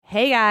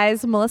Hey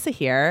guys, Melissa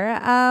here.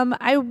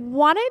 I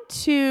wanted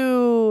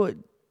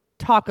to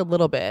talk a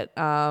little bit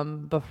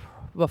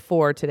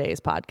before today's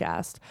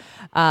podcast,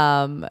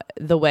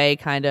 the way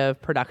kind of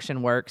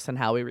production works and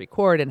how we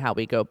record and how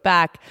we go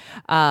back.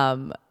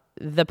 The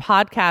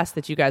podcast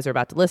that you guys are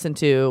about to listen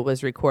to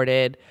was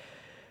recorded,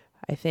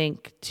 I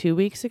think 2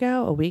 weeks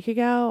ago, a week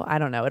ago. I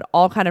don't know. It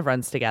all kind of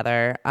runs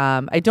together.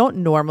 I don't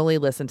normally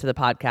listen to the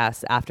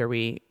podcast after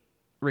we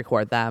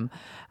record them.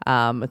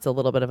 It's a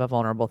little bit of a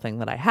vulnerable thing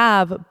that I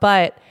have,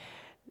 but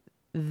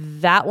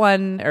that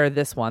one or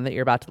this one that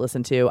you're about to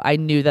listen to, I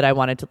knew that I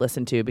wanted to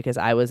listen to because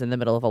I was in the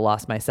middle of a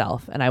loss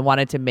myself. And I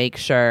wanted to make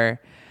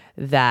sure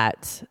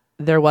that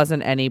there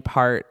wasn't any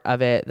part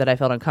of it that I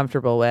felt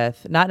uncomfortable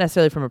with, not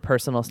necessarily from a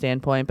personal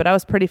standpoint, but I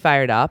was pretty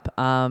fired up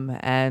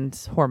and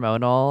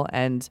hormonal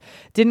and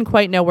didn't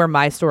quite know where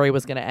my story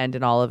was going to end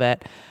in all of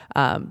it.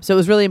 So it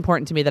was really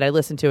important to me that I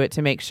listened to it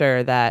to make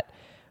sure that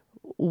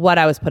what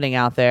I was putting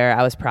out there,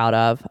 I was proud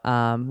of,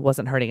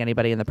 wasn't hurting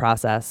anybody in the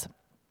process.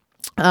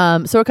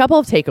 So a couple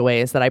of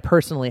takeaways that I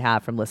personally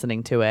have from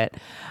listening to it.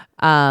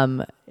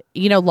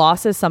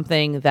 Loss is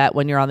something that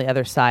when you're on the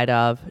other side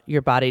of,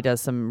 your body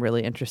does some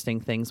really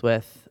interesting things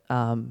with,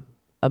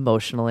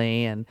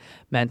 emotionally and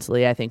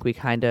mentally. I think we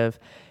kind of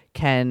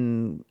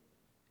can,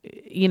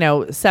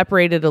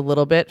 separate it a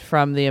little bit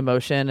from the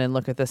emotion and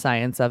look at the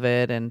science of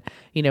it. And,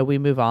 we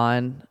move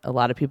on. A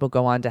lot of people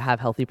go on to have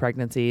healthy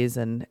pregnancies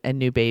and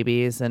new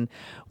babies. And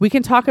we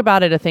can talk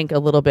about it, I think, a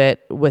little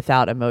bit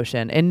without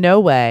emotion. In no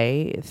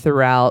way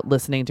throughout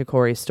listening to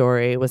Kori's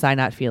story was I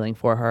not feeling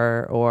for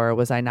her or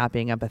was I not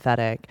being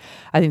empathetic.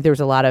 I think there was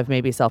a lot of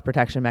maybe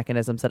self-protection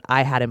mechanisms that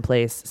I had in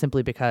place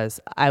simply because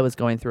I was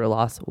going through a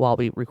loss while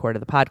we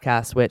recorded the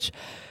podcast, which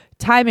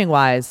timing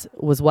wise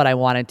was what I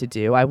wanted to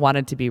do. I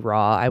wanted to be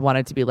raw. I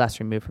wanted to be less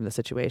removed from the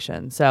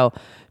situation. So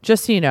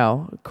just so you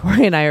know,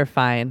 Kori and I are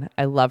fine.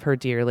 I love her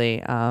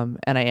dearly. And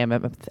I am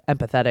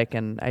empathetic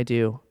and I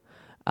do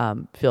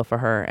feel for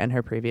her and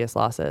her previous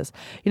losses.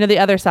 The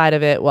other side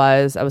of it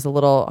was I was a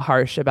little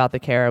harsh about the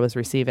care I was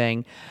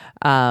receiving.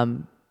 I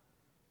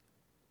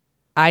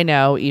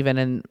know even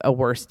in a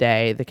worse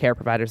day, the care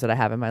providers that I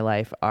have in my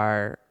life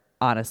are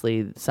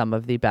honestly some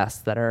of the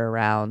best that are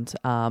around.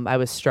 I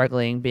was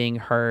struggling being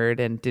heard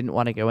and didn't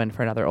want to go in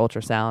for another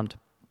ultrasound,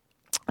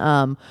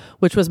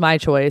 which was my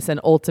choice. And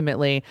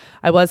ultimately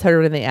I was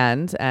heard in the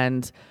end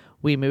and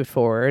we moved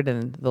forward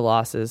and the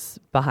loss is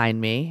behind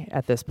me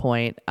at this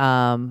point.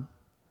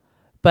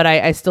 But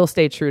I still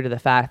stay true to the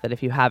fact that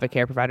if you have a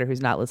care provider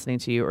who's not listening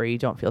to you or you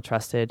don't feel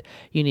trusted,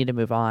 you need to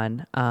move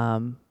on.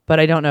 But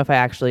I don't know if I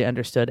actually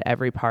understood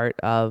every part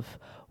of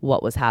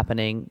what was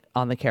happening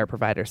on the care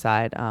provider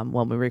side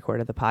when we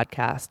recorded the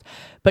podcast.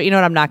 But you know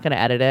what? I'm not going to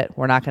edit it.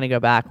 We're not going to go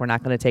back. We're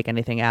not going to take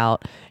anything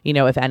out.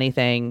 If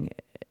anything,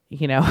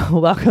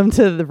 welcome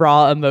to the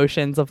raw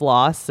emotions of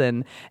loss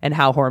and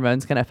how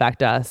hormones can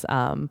affect us.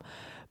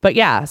 But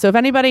yeah, so if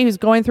anybody who's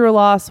going through a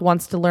loss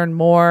wants to learn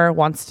more,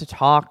 wants to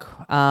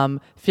talk,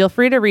 feel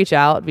free to reach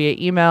out via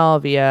email,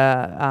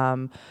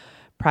 via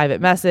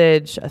private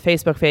message, a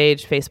Facebook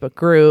page, Facebook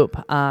group,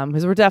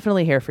 because we're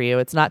definitely here for you.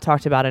 It's not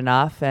talked about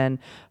enough, and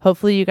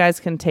hopefully you guys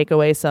can take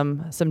away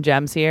some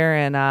gems here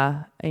and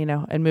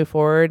and move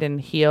forward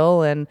and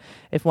heal. And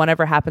if one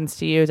ever happens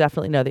to you,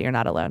 definitely know that you're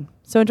not alone.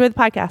 So enjoy the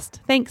podcast.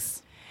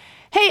 Thanks.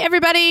 Hey,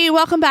 everybody.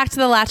 Welcome back to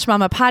the Latch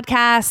Mama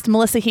podcast.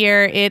 Melissa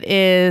here. It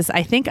is,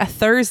 I think, a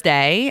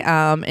Thursday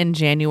in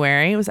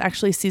January. It was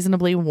actually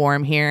seasonably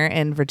warm here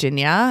in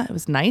Virginia. It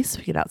was nice.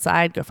 We get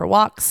outside, go for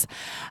walks.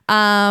 We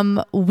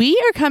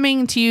are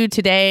coming to you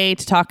today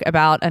to talk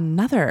about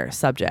another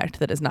subject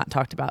that is not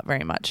talked about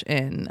very much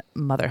in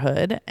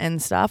motherhood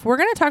and stuff. We're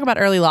going to talk about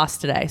early loss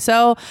today.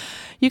 So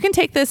you can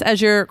take this as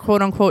your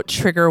quote unquote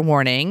trigger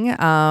warning.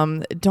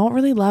 Don't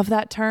really love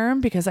that term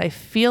because I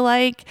feel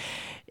like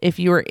if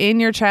you are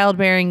in your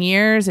childbearing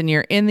years and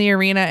you're in the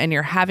arena and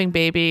you're having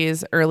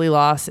babies, early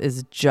loss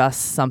is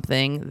just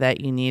something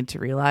that you need to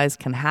realize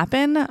can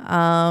happen.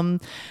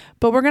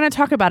 But we're going to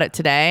talk about it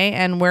today,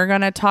 and we're going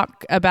to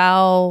talk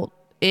about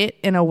it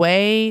in a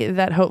way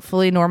that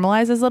hopefully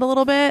normalizes it a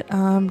little bit.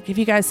 Give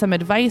you guys some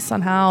advice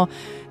on how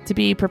to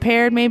be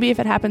prepared maybe if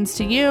it happens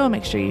to you.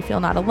 Make sure you feel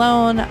not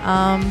alone.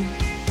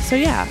 So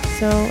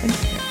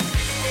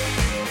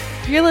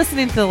you're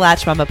listening to the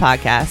Latch Mama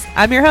podcast.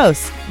 I'm your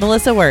host,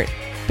 Melissa Wirt,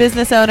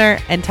 business owner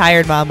and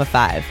tired mom of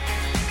 5.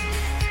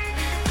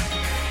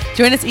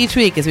 Join us each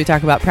week as we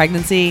talk about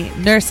pregnancy,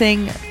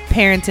 nursing,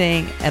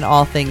 parenting, and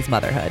all things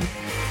motherhood.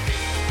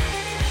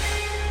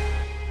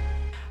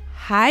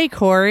 Hi,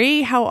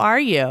 Kori. How are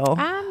you?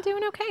 I'm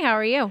doing okay. How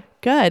are you?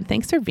 Good.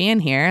 Thanks for being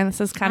here.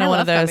 This is kind of one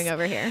of those coming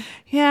over here.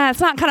 Yeah,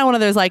 it's not kind of one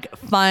of those like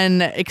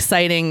fun,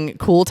 exciting,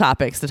 cool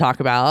topics to talk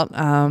about.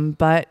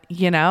 But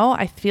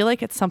I feel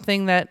like it's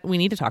something that we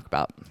need to talk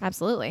about.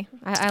 Absolutely.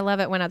 I love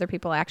it when other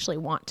people actually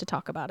want to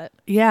talk about it.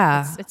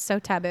 Yeah. It's so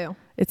taboo.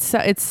 It's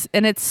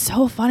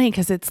so funny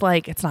because it's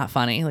like, it's not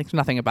funny. Like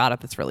nothing about it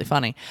that's really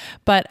funny.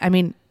 But I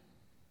mean,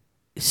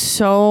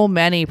 so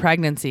many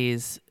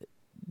pregnancies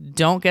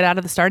don't get out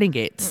of the starting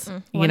gates.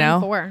 You 1 know,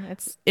 in 4.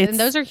 And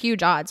those are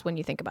huge odds when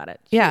you think about it.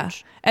 Yeah.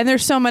 Huge. And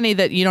there's so many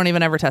that you don't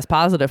even ever test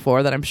positive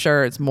for that I'm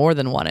sure it's more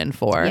than 1 in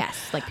 4.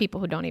 Yes. Like people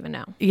who don't even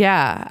know.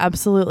 Yeah,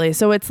 absolutely.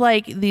 So it's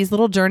like these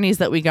little journeys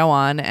that we go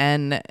on,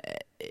 and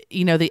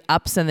you know, the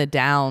ups and the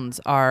downs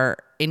are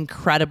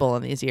incredible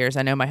in these years.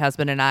 I know my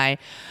husband and I,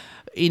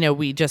 you know,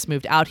 we just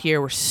moved out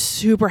here. We're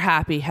super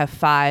happy, have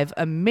 5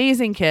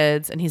 amazing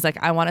kids. And he's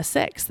like, I want a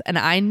 6th. And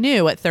I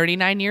knew at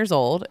 39 years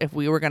old, if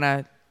we were going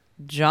to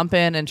jump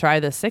in and try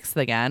the 6th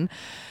again,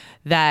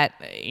 that,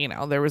 you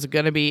know, there was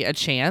going to be a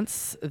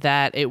chance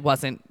that it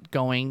wasn't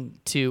going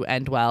to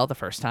end well the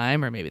first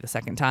time or maybe the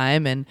second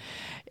time. And,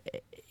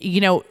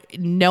 you know,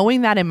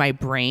 knowing that in my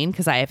brain,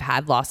 because I have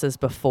had losses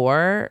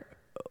before,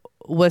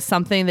 was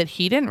something that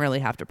he didn't really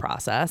have to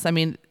process. I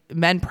mean,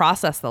 men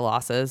process the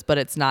losses, but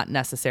it's not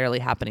necessarily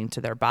happening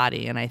to their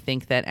body. And I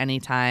think that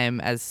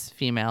anytime as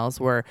females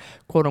we're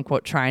quote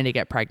unquote trying to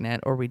get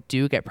pregnant, or we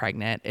do get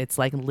pregnant, it's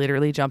like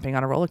literally jumping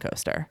on a roller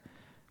coaster.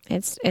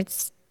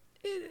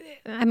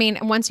 I mean,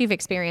 once you've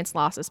experienced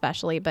loss,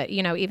 especially, but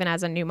you know, even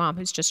as a new mom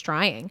who's just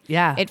trying,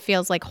 it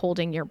feels like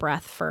holding your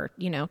breath for,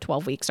 you know,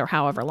 12 weeks or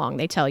however long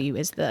they tell you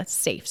is the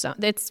safe zone.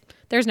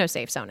 There's no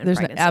safe zone in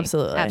pregnancy.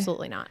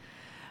 Absolutely not.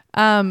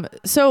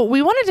 So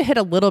we wanted to hit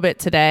a little bit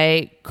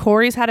today.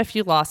 Kori's had a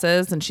few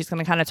losses and she's going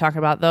to kind of talk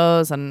about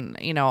those. And,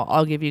 you know,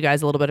 I'll give you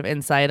guys a little bit of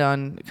insight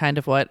on kind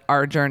of what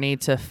our journey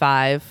to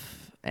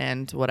 5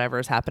 and whatever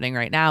is happening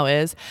right now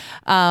is.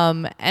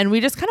 And we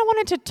just kind of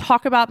wanted to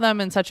talk about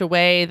them in such a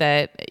way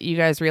that you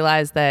guys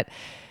realize that,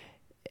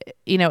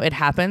 you know, it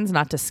happens,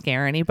 not to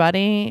scare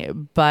anybody,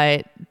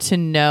 but to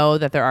know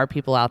that there are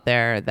people out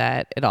there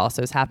that it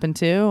also has happened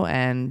to.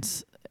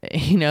 And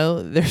you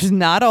know, there's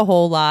not a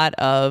whole lot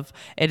of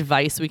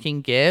advice we can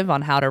give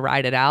on how to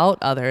ride it out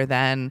other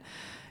than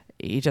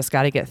you just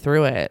got to get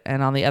through it.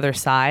 And on the other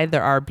side,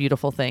 there are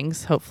beautiful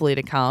things hopefully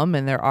to come,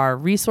 and there are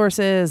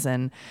resources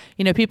and,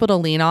 you know, people to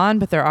lean on,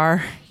 but there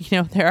are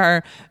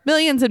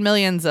millions and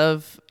millions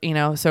of, you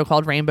know,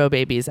 so-called rainbow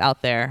babies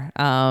out there,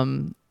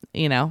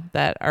 you know,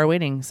 that are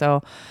waiting.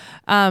 So,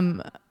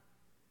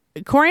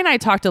 Kori and I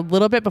talked a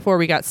little bit before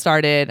we got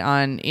started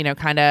on, you know,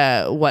 kind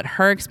of what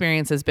her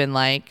experience has been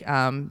like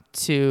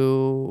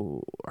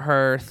to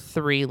her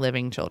 3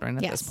 living children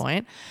at this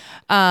point.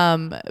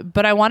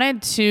 But I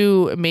wanted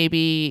to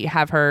maybe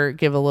have her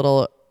give a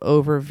little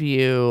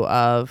overview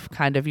of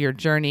kind of your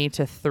journey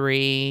to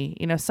 3,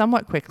 you know,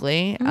 somewhat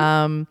quickly.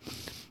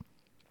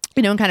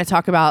 You know, and kind of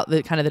talk about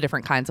the kind of the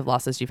different kinds of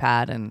losses you've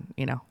had and,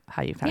 you know,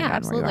 how you've kind of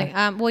gotten where you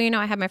are. Well, you know,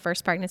 I had my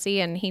first pregnancy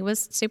and he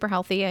was super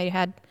healthy. I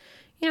had,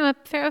 you know,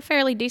 a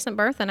fairly decent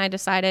birth. And I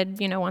decided,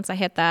 you know, once I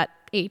hit that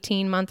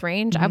 18-month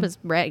range, I was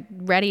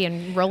ready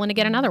and rolling to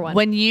get another one.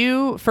 When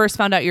you first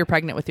found out you were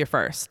pregnant with your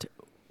first,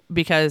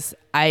 because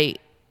I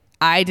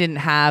didn't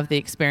have the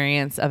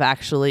experience of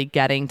actually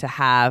getting to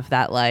have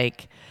that,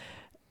 like,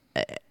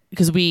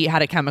 because we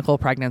had a chemical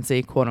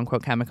pregnancy, quote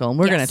unquote chemical. And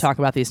we're going to talk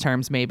about these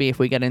terms maybe if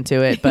we get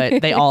into it,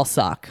 but they all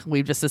suck.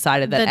 We've just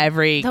decided that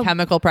every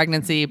chemical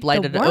pregnancy,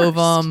 blighted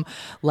ovum,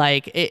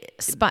 like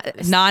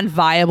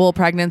non-viable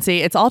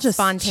pregnancy, it's all just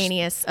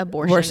spontaneous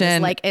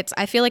abortion. Like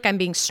I feel like I'm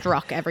being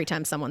struck every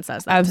time someone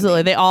says that.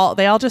 Absolutely. They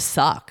all just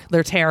suck.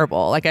 They're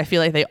terrible. Like I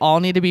feel like they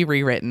all need to be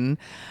rewritten.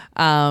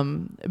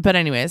 But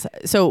anyways,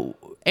 so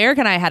Eric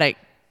and I had a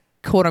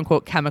quote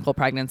unquote chemical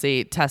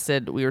pregnancy,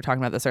 we were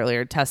talking about this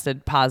earlier,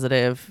 tested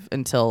positive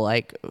until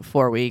like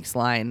 4 weeks,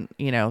 line,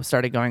 you know,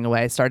 started going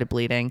away, started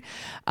bleeding.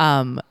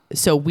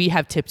 So we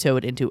have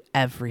tiptoed into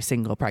every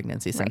single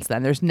pregnancy since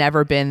then. There's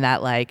never been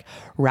that like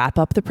wrap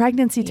up the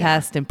pregnancy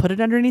test and put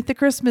it underneath the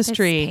Christmas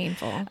tree.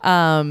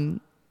 Painful.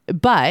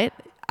 But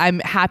I'm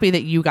happy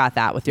that you got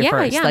that with your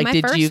first. Yeah, like,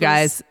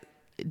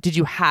 did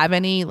you have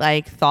any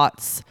like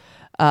thoughts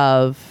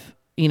of,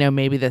 you know,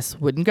 maybe this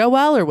wouldn't go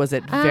well, or was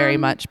it very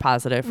much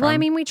positive? Well, I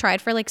mean, we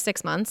tried for like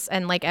 6 months,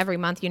 and like every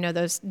month, you know,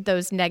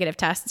 those negative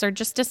tests are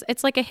just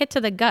it's like a hit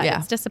to the gut. Yeah.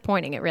 It's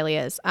disappointing. It really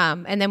is.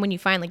 And then when you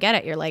finally get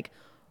it, you're like,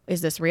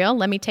 is this real?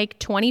 Let me take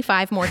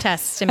 25 more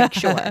tests to make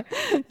sure.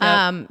 So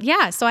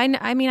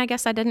I mean, I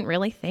guess I didn't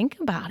really think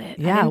about it.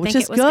 Yeah, I didn't which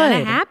think is it was good.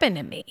 going to happen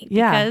to me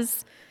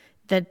because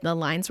the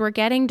lines were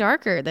getting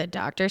darker. The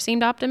doctor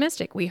seemed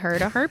optimistic. We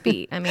heard a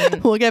heartbeat. I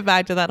mean, we'll get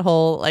back to that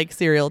whole like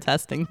serial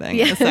testing thing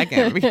in a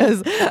second,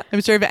 because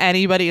I'm sure if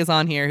anybody is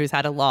on here who's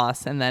had a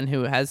loss and then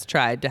who has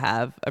tried to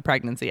have a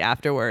pregnancy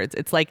afterwards,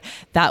 it's like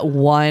that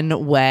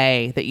one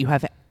way that you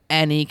have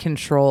any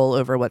control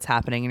over what's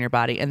happening in your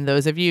body. And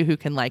those of you who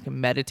can like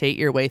meditate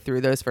your way through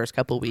those first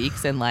couple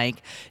weeks and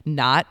like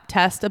not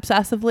test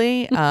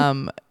obsessively,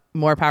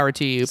 more power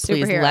to you.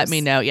 Please let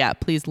me know. Yeah,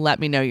 please let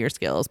me know your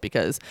skills,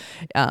 because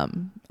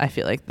I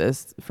feel like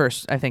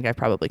I think I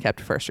probably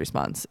kept first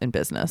response in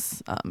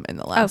business in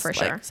the last for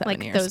sure. like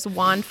 7 years. Those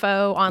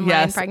Wanfo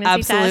online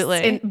pregnancy tests.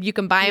 And you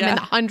can buy them in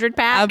the 100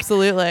 pack.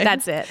 Absolutely.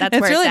 That's it. That's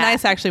it's where really it's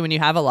nice actually when you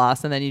have a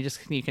loss and then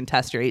you can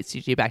test your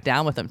HCG back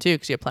down with them too,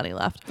 because you have plenty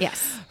left.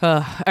 Yes.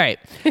 All right.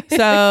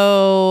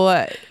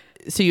 So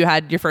you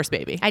had your first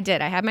baby. I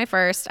did. I had my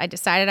first. I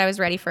decided I was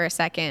ready for a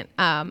second.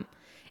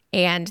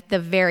 And the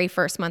very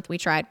first month we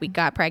tried, we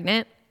got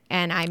pregnant,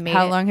 and I made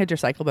How long had your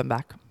cycle been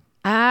back?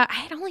 I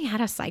had only had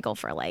a cycle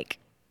for like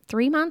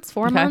 3 months,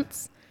 4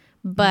 months,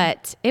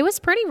 but it was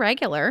pretty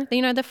regular.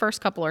 You know, the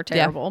first couple are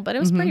terrible, but it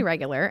was pretty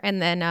regular.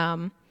 And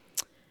then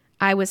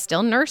I was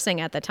still nursing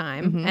at the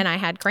time, and I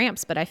had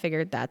cramps, but I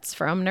figured that's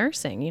from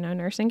nursing. You know,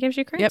 nursing gives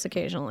you cramps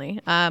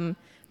occasionally.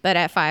 But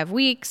at 5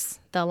 weeks,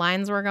 the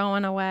lines were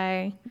going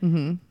away.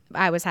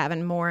 I was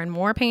having more and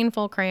more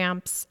painful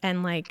cramps.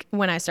 And like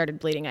when I started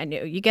bleeding, I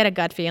knew. You get a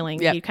gut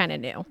feeling. You kind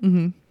of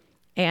knew.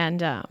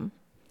 And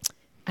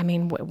I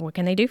mean, what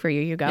can they do for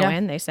you? You go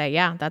in, they say,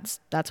 yeah, that's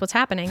what's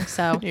happening.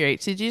 So your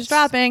HCG's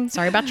dropping.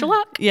 Sorry about your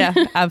luck. Yeah,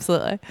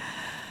 absolutely.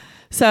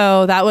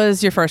 So that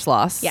was your first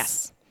loss.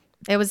 Yes.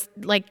 It was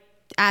like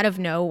out of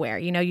nowhere.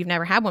 You know, you've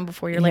never had one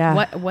before. You're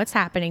like, what's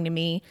happening to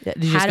me? Yeah.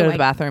 Did you just go to the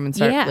bathroom and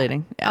start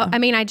bleeding? Yeah. I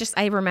mean,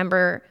 I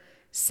remember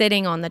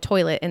sitting on the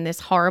toilet in this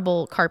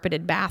horrible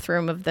carpeted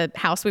bathroom of the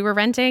house we were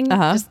renting,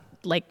 just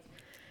like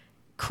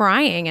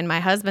crying, and my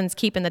husband's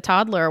keeping the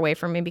toddler away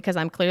from me because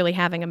I'm clearly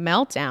having a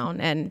meltdown,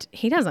 and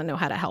he doesn't know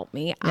how to help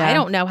me. I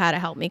don't know how to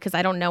help me because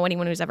I don't know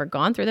anyone who's ever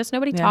gone through this.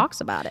 Nobody talks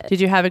about it.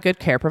 Did you have a good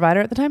care provider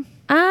at the time?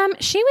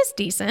 She was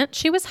decent.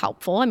 She was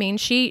helpful. I mean,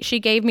 she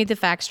gave me the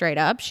facts straight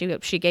up.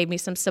 She gave me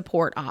some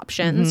support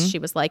options. She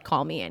was like,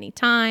 call me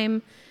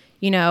anytime.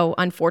 You know,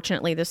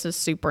 unfortunately, this is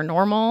super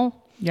normal.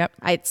 Yep.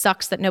 It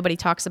sucks that nobody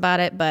talks about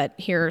it, but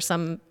here are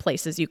some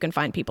places you can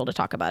find people to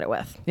talk about it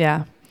with.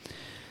 Yeah.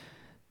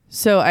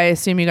 So I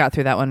assume you got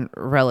through that one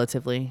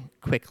relatively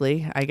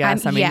quickly, I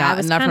guess. I mean, not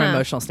from an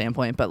emotional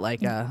standpoint, but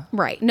like...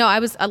 Right. No, I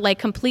was like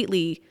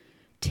completely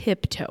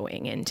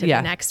tiptoeing into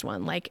the next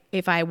one. Like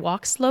if I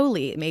walk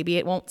slowly, maybe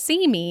it won't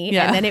see me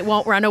and then it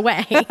won't run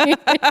away.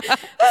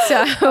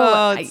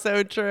 It's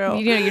so true.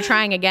 You know, you're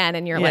trying again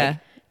and you're like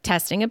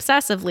testing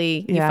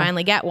obsessively. You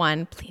finally get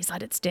one. Please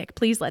let it stick.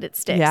 Please let it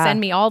stick.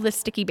 Send me all this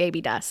sticky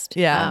baby dust.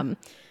 Yeah.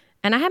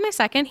 And I had my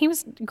second. He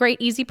was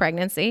great, easy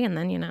pregnancy. And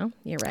then, you know,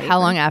 you're ready. How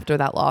long after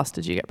that loss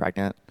did you get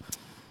pregnant?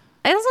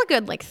 It was a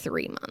good like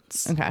 3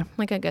 months. Okay.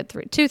 Like a good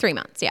 3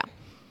 months. Yeah.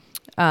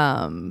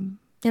 And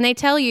they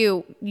tell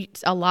you,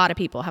 a lot of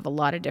people have a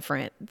lot of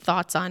different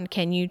thoughts on,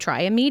 can you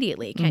try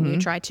immediately? Can you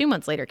try 2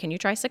 months later? Can you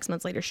try 6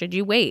 months later? Should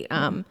you wait?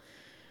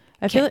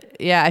 I feel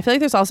like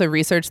there's also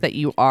research that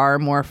you are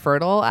more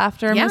fertile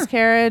after a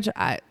miscarriage.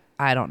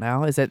 I don't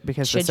know. Is it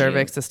because the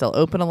cervix is still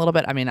open a little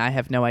bit? I mean, I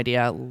have no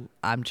idea.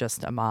 I'm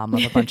just a mom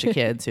of a bunch of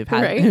kids who've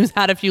had who's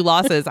had a few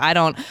losses. I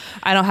don't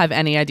have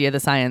any idea the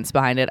science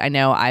behind it. I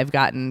know I've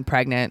gotten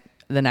pregnant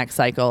the next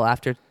cycle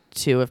after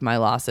 2 of my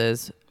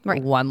losses.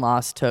 Right. 1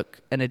 loss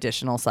took an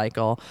additional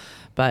cycle,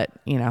 but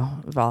you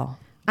know,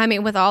 I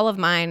mean, with all of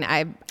mine,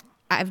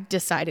 I've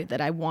decided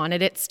that I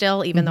wanted it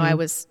still, even though I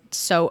was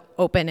so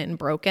open and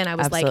broken. I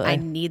was like, I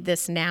need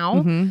this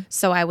now.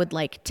 So I would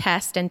like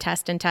test and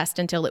test and test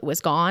until it was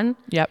gone.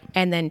 Yep.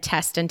 And then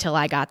test until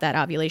I got that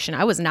ovulation.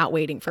 I was not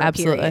waiting for a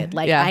period.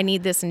 Like I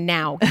need this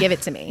now. Give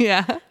it to me.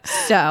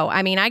 So,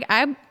 I mean,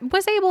 I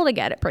was able to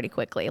get it pretty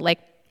quickly. Like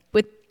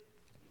with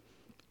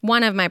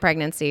one of my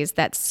pregnancies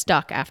that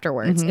stuck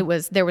afterwards,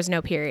 there was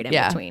no period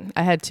in between.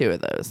 I had 2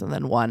 of those, and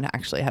then 1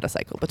 actually had a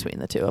cycle between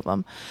the 2 of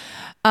them.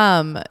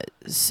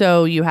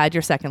 So you had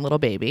your second little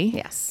baby.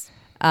 Yes.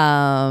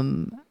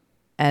 And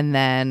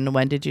then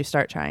when did you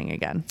start trying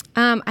again?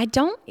 I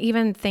don't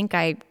even think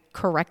I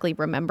correctly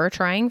remember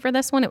trying for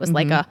this one. It was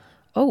like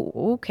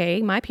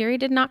okay, my period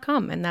did not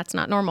come, and that's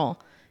not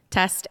normal.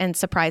 Test and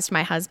surprised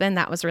my husband.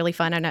 That was really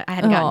fun. I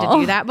hadn't gotten to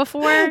do that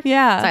before.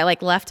 Yeah. So I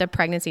like left a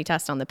pregnancy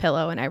test on the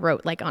pillow, and I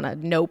wrote like on a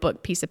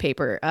notebook piece of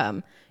paper,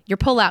 your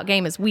pullout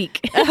game is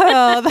weak.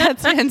 Oh,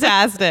 that's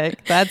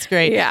fantastic. That's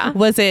great. Yeah.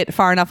 Was it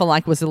far enough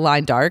along? Was the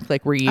line dark?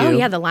 Like, were you? Oh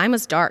yeah, the line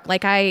was dark.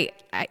 Like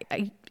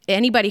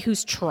anybody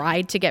who's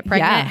tried to get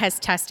pregnant has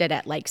tested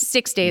at like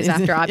 6 days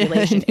after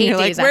ovulation, 8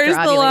 days after ovulation.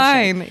 Where's the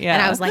line? Yeah.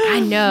 And I was like,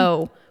 I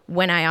know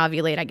when I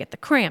ovulate, I get the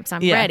cramps.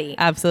 I'm ready.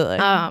 Absolutely.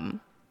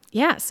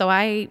 Yeah. So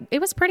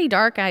it was pretty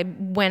dark.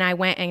 When I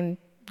went and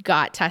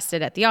got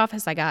tested at the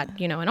office, I got, an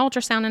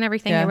ultrasound and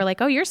everything. They were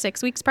like, oh, you're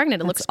 6 weeks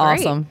pregnant. It looks great.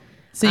 Awesome.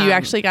 So you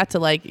actually got to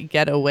like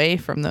get away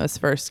from those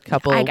first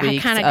couple of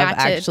weeks of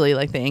actually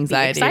like the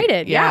anxiety. Be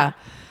excited. Yeah.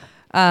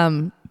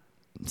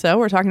 So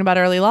we're talking about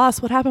early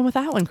loss. What happened with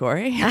that one,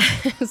 Kori?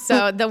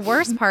 So the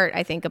worst part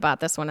I think about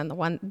this one,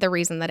 and the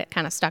reason that it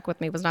kind of stuck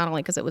with me, was not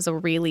only because it was a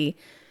really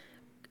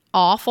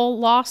awful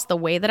loss, the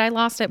way that I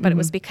lost it, but it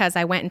was because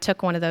I went and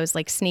took one of those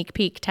like sneak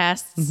peek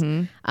tests.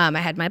 I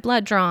had my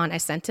blood drawn. I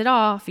sent it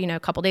off. A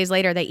couple days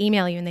later, they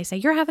email you and they say,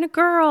 you're having a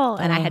girl.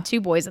 And I had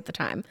 2 boys at the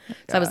time.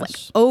 So I was like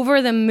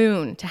over the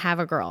moon to have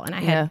a girl. And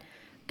I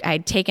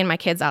had taken my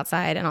kids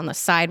outside, and on the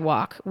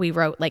sidewalk, we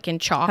wrote like in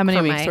chalk. How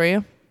many weeks were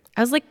you? I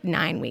was like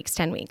 9 weeks,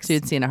 10 weeks. So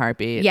you'd seen a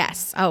heartbeat.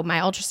 Yes. Oh, my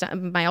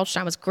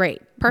ultrasound was great.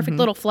 Perfect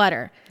little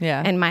flutter.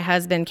 Yeah. And my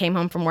husband came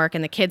home from work,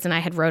 and the kids and I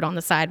had wrote on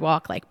the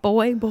sidewalk like,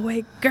 boy,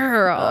 boy,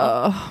 girl.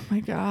 Oh my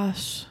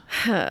gosh.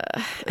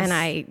 And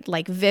I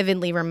like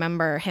vividly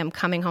remember him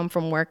coming home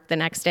from work the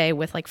next day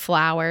with like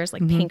flowers,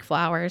 like pink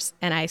flowers.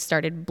 And I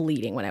started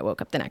bleeding when I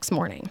woke up the next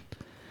morning.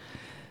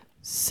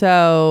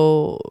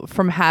 So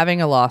from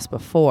having a loss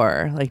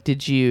before, like,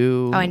 did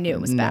you? Oh, I knew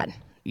it was bad.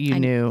 You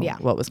knew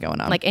what was going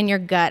on. Like in your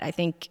gut, I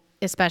think,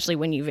 especially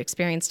when you've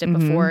experienced it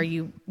before,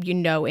 you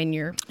know in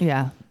your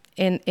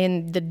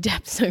in the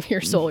depths of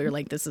your soul, you're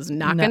like, this is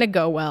not going to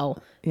go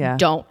well. Yeah.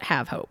 Don't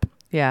have hope.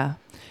 Yeah.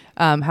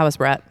 How was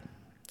Brett?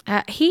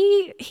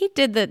 He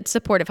did the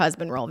supportive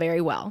husband role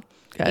very well.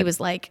 Good. He was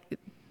like,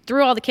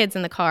 threw all the kids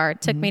in the car,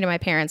 took me to my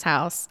parents'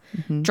 house,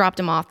 dropped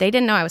them off. They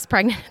didn't know I was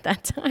pregnant at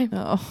that time.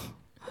 Oh.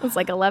 It was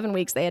like 11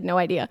 weeks. They had no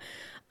idea.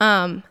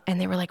 And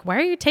they were like, why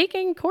are you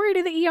taking Kori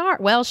to the ER?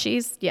 Well,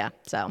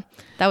 so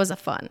that was a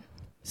fun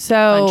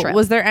trip.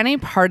 Was there any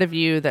part of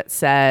you that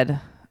said,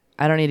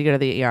 I don't need to go to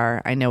the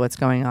ER. I know what's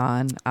going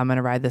on. I'm going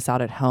to ride this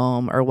out at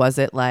home. Or was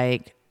it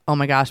like, oh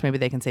my gosh, maybe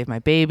they can save my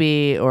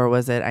baby? Or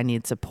was it, I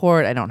need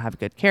support. I don't have a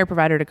good care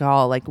provider to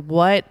call. Like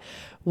what,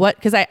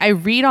 because I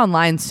read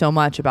online so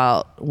much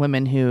about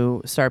women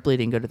who start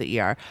bleeding, go to the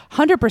ER,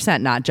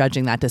 100% not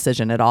judging that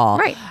decision at all.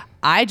 Right.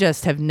 I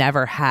just have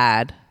never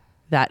had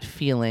that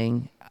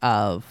feeling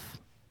of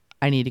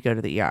I need to go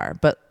to the ER.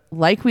 But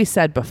like we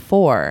said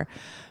before,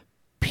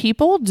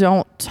 people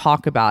don't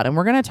talk about, and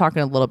we're going to talk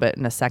in a little bit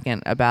in a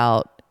second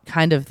about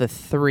kind of the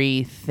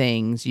 3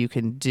 things you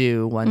can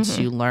do once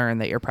you learn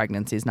that your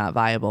pregnancy is not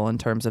viable in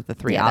terms of the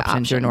 3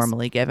 options you're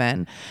normally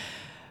given.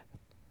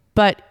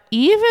 But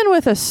even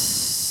with a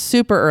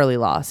super early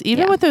loss,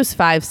 even with those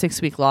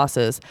 5-6 week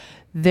losses,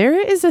 there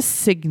is a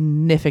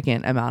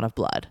significant amount of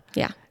blood.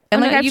 Yeah.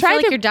 And I've tried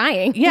like you're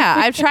dying. Yeah,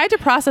 I've tried to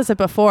process it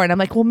before, and I'm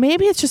like, well,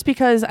 maybe it's just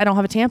because I don't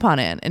have a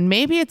tampon in, and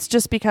maybe it's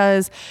just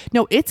because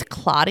it's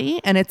clotty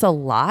and it's a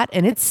lot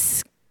and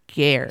it's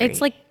scary. It's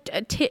like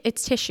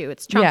it's tissue,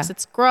 it's chunks,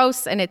 it's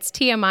gross, and it's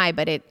TMI,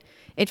 but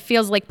it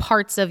feels like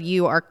parts of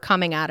you are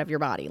coming out of your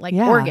body, like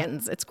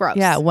organs. It's gross.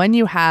 Yeah, when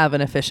you have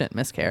an efficient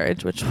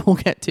miscarriage, which we'll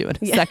get to in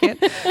a second,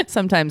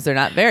 sometimes they're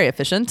not very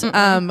efficient.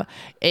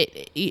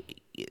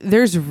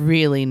 There's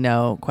really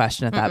no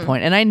question at that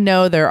point, and I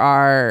know there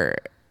are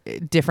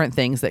different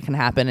things that can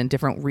happen and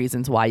different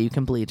reasons why you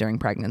can bleed during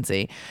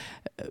pregnancy.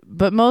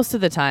 But most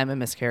of the time a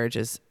miscarriage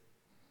is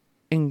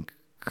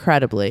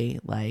incredibly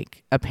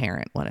like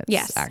apparent when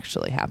it's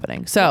actually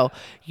happening. So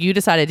you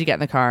decided to get in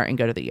the car and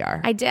go to the ER.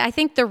 I did. I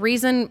think the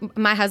reason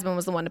my husband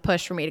was the one to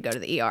push for me to go to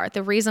the ER,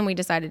 the reason we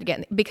decided to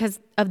get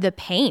because of the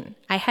pain.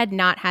 I had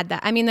not had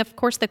that. I mean, of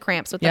course the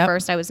cramps with the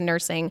first I was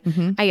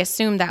nursing, I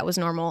assumed that was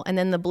normal. And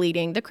then the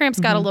bleeding, the cramps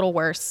got a little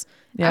worse.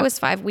 I was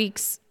 5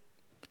 weeks.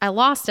 I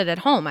lost it at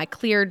home. I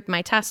cleared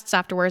my tests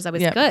afterwards. I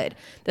was good.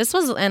 This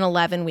was an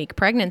 11-week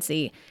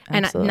pregnancy.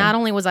 Absolutely. And not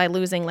only was I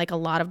losing like a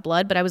lot of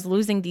blood, but I was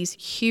losing these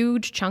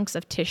huge chunks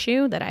of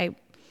tissue that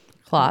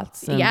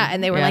clots.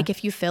 And they were like,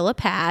 if you fill a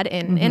pad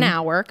in an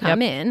hour,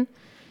 come in.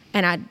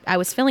 And I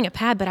was filling a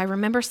pad, but I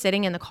remember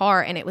sitting in the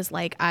car and it was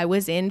like I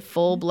was in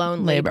full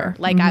blown labor.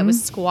 Like I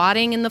was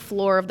squatting in the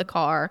floor of the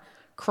car,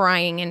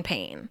 crying in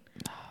pain.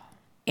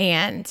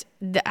 And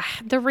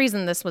the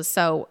reason this was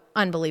so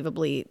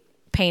unbelievably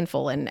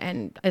painful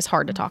and is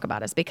hard to talk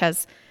about is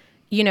because,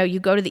 you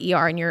go to the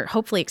ER and you're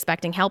hopefully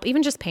expecting help,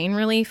 even just pain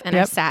relief. And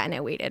I sat and I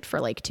waited for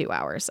like 2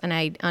 hours. And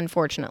I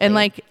unfortunately. And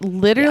like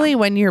literally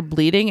when you're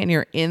bleeding and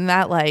you're in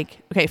that, like,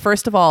 okay,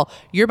 first of all,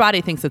 your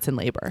body thinks it's in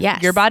labor.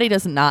 Yes. Your body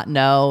does not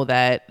know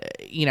that,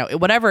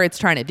 whatever it's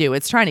trying to do,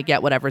 it's trying to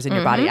get whatever's in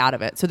your body out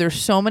of it. So there's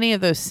so many of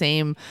those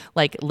same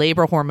like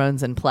labor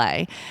hormones in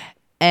play.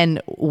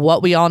 And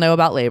what we all know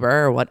about labor,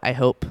 or what I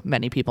hope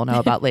many people know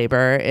about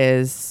labor,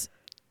 is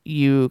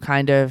you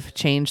kind of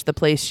change the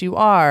place you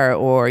are,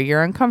 or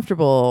you're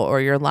uncomfortable, or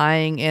you're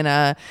lying in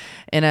a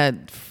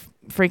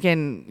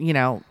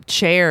freaking,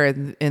 chair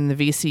in the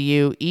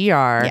VCU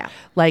ER. Yeah.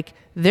 Like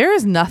there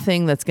is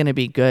nothing that's going to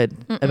be good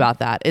about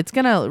that. It's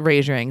going to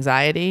raise your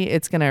anxiety.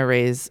 It's going to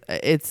raise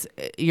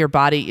your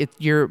body.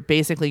 You're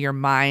basically your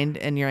mind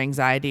and your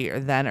anxiety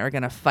are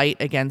going to fight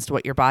against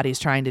what your body's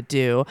trying to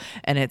do.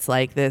 And it's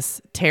like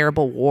this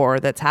terrible war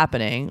that's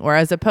happening. Or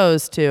as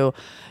opposed to,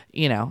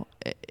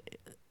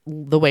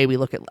 the way we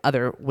look at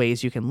other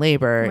ways you can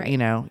labor,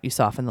 you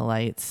soften the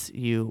lights,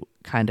 you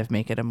kind of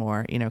make it a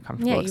more,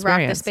 comfortable experience. You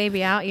rock this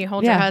baby out, you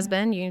hold your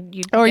husband, you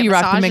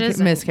rock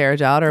the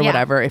miscarriage out or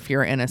whatever if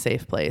you're in a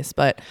safe place.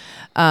 But,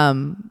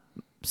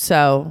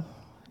 so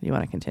you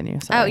want to continue?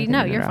 Sorry,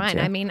 no, you're fine.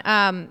 I mean,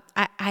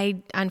 I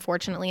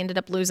unfortunately ended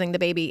up losing the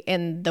baby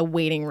in the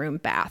waiting room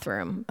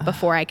bathroom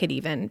before I could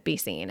even be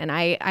seen. And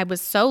I was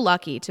so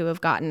lucky to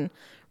have gotten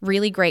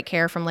really great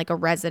care from like a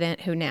resident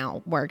who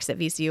now works at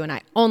VCU, and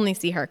I only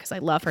see her because I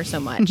love her so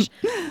much.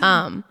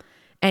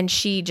 And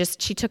she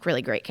took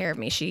really great care of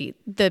me.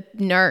 The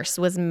nurse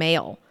was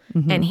male,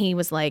 and he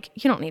was like,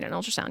 "You don't need an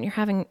ultrasound.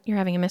 You're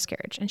having a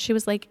miscarriage." And she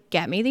was like,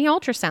 "Get me the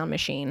ultrasound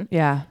machine,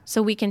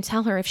 so we can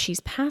tell her if she's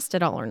past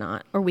it all or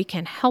not, or we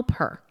can help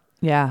her."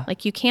 Yeah.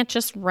 Like you can't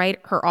just write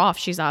her off.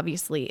 She's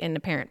obviously in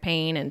apparent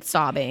pain and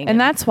sobbing. And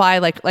that's why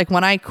like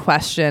when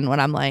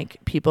I'm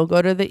like, people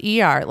go to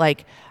the ER,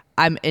 like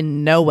I'm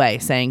in no way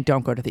saying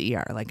don't go to the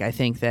ER. Like I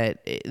think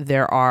that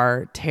there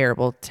are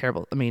terrible,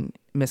 I mean,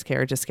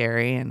 miscarriage is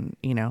scary and,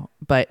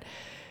 but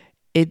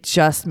it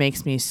just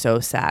makes me so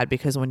sad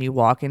because when you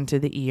walk into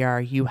the ER,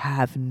 you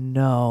have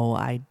no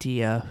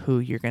idea who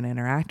you're going to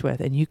interact with.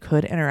 And you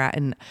could interact,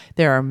 and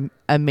there are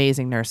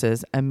amazing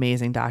nurses,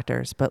 amazing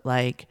doctors, but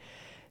like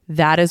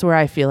that is where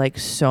I feel like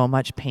so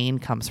much pain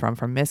comes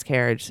from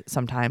miscarriage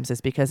sometimes,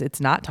 is because it's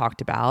not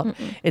talked about.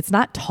 Mm-mm. It's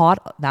not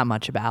taught that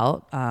much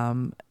about.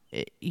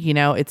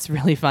 It's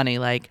really funny.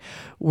 Like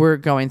we're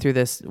going through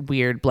this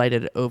weird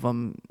blighted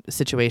ovum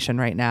situation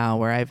right now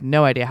where I have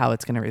no idea how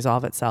it's going to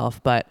resolve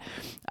itself. But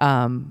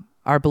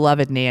our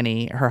beloved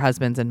nanny, her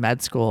husband's in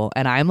med school,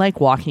 and I'm like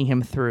walking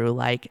him through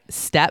like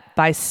step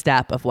by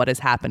step of what is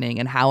happening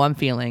and how I'm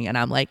feeling. And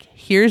I'm like,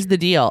 here's the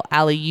deal,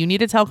 Allie, you need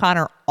to tell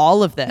Connor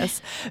all of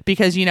this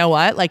because you know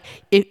what? Like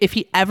if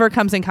he ever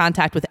comes in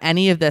contact with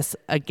any of this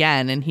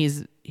again, and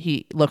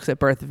he looks at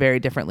birth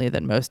very differently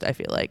than most, I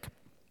feel like,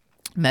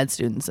 med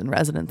students and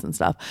residents and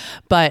stuff,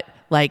 but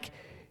like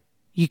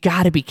you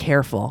got to be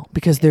careful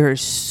because there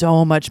is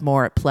so much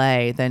more at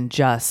play than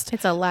just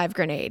it's a live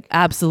grenade.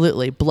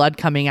 Absolutely. Blood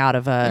coming out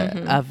of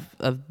a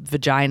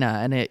vagina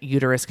and a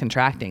uterus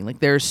contracting. Like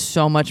there's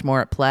so much more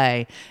at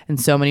play and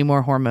so many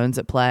more hormones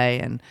at play.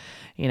 And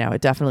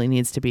it definitely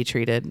needs to be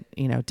treated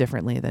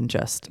differently than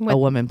just a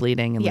woman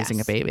bleeding and losing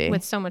a baby,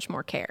 with so much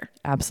more care.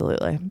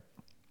 Absolutely.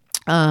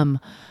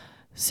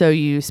 So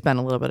you spent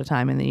a little bit of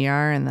time in the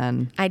ER, and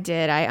then I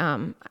did.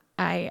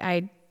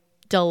 I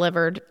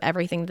delivered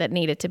everything that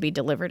needed to be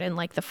delivered in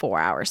like the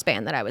 4-hour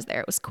span that I was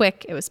there. It was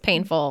quick. It was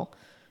painful.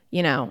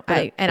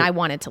 I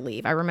wanted to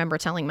leave. I remember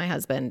telling my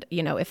husband,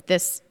 if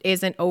this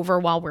isn't over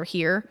while we're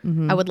here,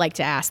 I would like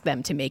to ask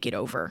them to make it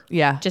over.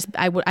 Yeah.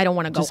 I don't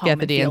want to go home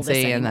and feel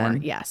this anymore.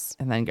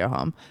 And then go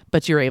home.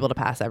 But you were able to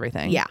pass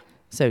everything. Yeah.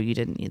 So you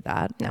didn't need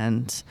that. No.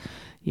 And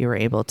you were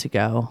able to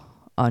go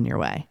on your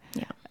way.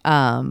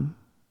 Yeah.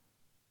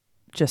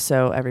 Just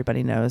so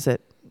everybody knows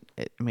it,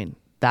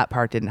 that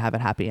part didn't have a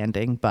happy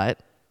ending, but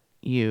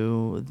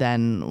you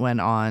then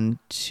went on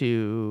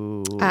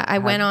to... I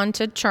went on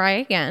to try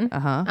again.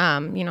 Uh-huh.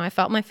 I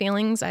felt my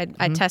feelings. I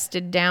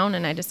tested down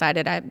and I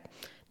decided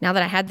now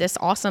that I had this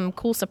awesome,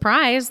 cool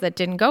surprise that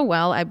didn't go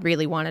well, I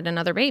really wanted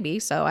another baby.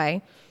 So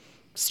I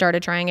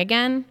started trying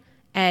again.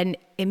 And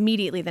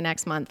immediately the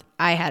next month,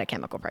 I had a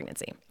chemical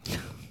pregnancy.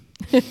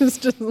 It was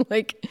just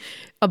like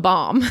a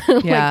bomb.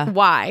 Yeah. Like,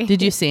 why?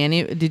 Did you see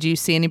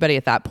anybody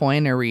at that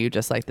point, or were you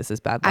just like, this is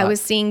bad luck? I was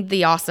seeing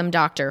the awesome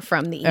doctor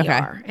from the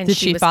ER. And did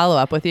she follow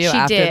up with you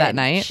after that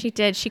night? She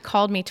did. She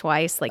called me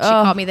twice. Like she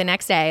called me the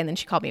next day and then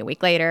she called me a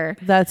week later.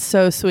 That's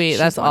so sweet.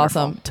 That's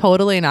wonderful. Awesome.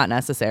 Totally not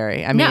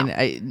necessary. I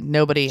mean,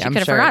 nobody, she could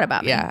have forgot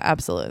about me. Yeah,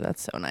 absolutely.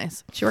 That's so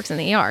nice. She works in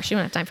the ER. She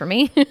wouldn't have time for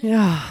me.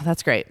 Yeah,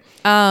 that's great.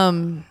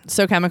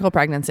 So chemical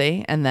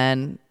pregnancy and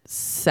then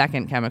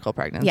second chemical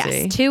pregnancy.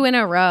 Yes, 2 in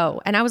a row.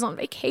 And I was on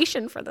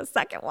vacation for the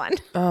second one.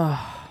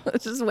 Oh.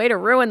 It's just a way to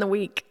ruin the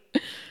week.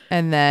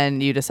 And then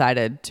you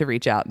decided to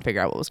reach out and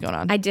figure out what was going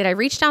on. I did. I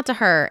reached out to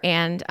her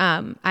and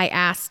I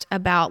asked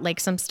about like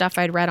some stuff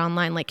I'd read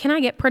online. Like, can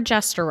I get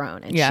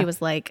progesterone? And she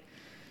was like...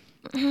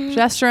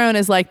 Progesterone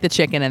is like the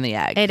chicken and the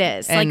egg. It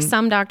is. And like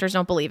some doctors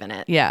don't believe in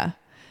it. Yeah.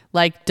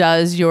 Like,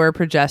 does your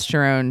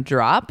progesterone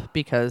drop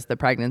because the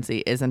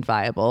pregnancy isn't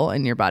viable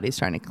and your body's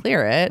trying to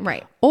clear it?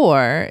 Right.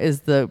 Or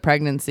is the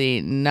pregnancy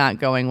not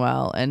going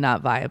well and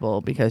not viable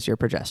because your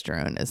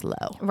progesterone is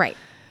low? Right.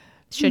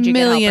 Should you $1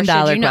 million get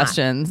help or should you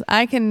questions.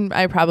 Not?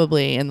 I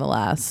probably in the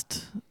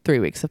last 3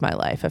 weeks of my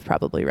life, I've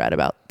probably read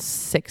about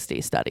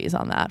 60 studies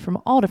on that from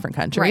all different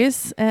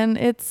countries. Right. And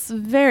it's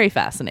very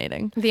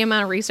fascinating. The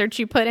amount of research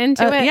you put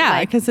into it. Yeah.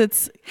 Because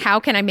it's, how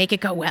can I make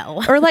it go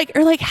well? or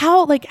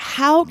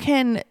how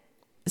can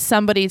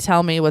somebody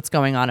tell me what's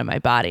going on in my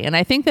body? And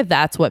I think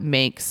that's what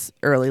makes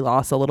early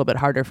loss a little bit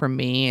harder for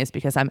me, is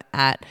because I'm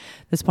at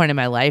this point in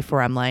my life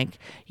where I'm like,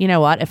 you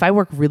know what, if I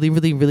work really,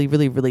 really, really,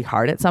 really, really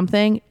hard at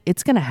something,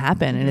 it's going to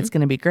happen and it's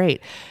going to be great.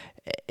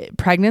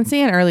 Pregnancy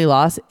and early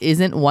loss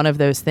isn't one of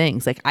those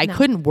things. Like I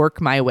couldn't work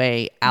my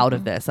way out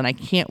of this, and I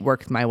can't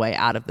work my way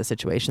out of the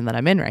situation that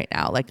I'm in right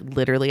now. Like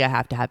literally I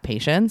have to have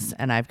patience,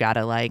 and I've got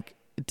to like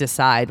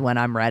decide when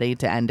I'm ready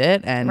to end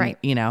it and,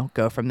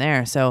 go from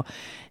there. So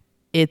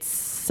it's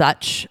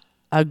such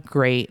a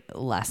great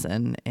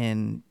lesson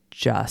in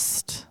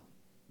just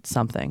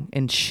something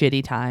in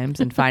shitty times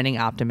and finding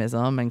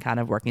optimism and kind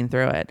of working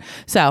through it.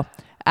 So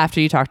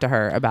after you talked to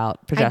her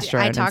about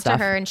progesterone, I talked to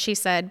her and she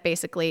said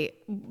basically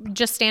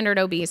just standard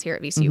OBs here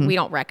at VCU. We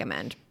don't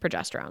recommend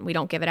progesterone. We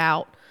don't give it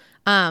out.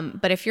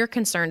 But if you're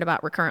concerned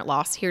about recurrent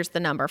loss, here's the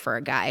number for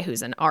a guy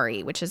who's an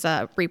RE, which is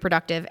a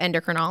reproductive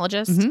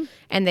endocrinologist.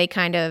 And they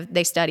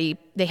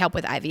help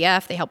with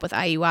IVF, they help with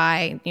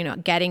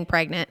IUI, getting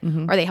pregnant,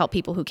 or they help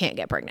people who can't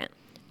get pregnant.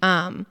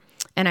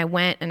 And I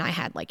went and I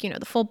had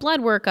the full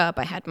blood workup.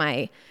 I had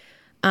my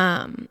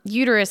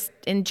uterus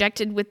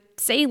injected with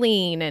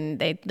saline, and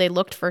they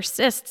looked for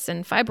cysts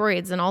and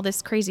fibroids and all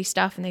this crazy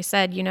stuff. And they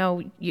said,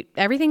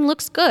 everything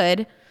looks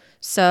good.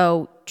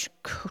 So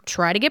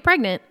try to get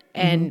pregnant.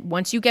 And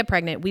once you get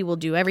pregnant, we will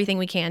do everything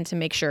we can to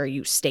make sure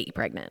you stay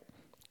pregnant.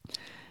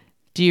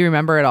 Do you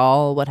remember at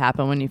all what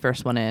happened when you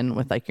first went in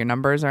with like your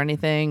numbers or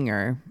anything,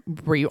 or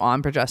were you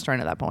on progesterone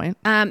at that point?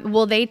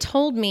 Well, they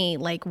told me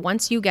like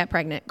once you get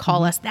pregnant,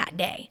 call us that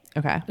day.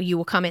 Okay. You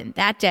will come in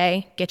that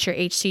day, get your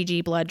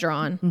HCG blood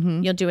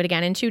drawn. You'll do it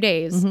again in 2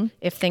 days.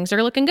 If things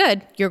are looking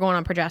good, you're going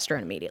on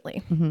progesterone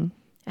immediately.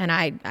 And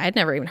I had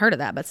never even heard of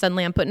that, but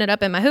suddenly I'm putting it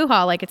up in my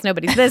hoo-ha like it's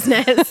nobody's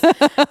business.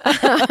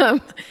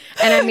 And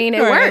I mean,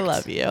 it worked. I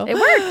love you. It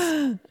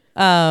worked.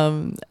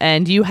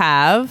 And you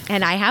have...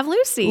 And I have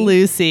Lucy.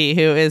 Lucy,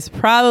 who is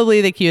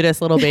probably the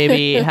cutest little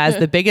baby, has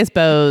the biggest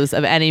bows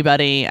of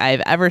anybody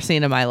I've ever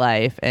seen in my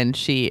life. And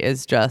she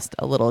is just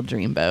a little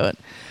dreamboat.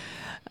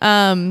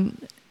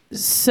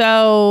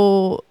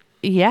 So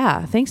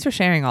yeah, thanks for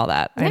sharing all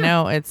that. Yeah. I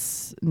know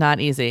it's not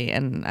easy.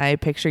 And I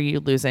picture you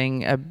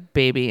losing a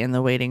baby in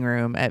the waiting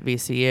room at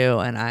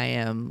VCU. And I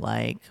am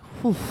like...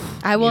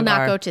 I will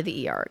not go to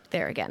the ER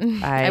there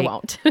again. I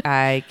won't.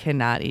 I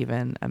cannot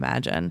even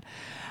imagine.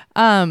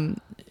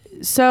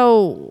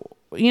 So,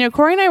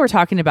 Kori and I were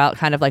talking about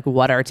kind of like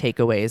what our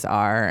takeaways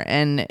are.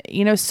 And,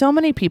 so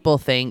many people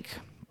think,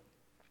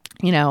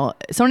 so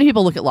many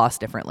people look at loss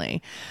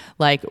differently.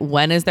 Like,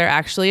 when is there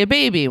actually a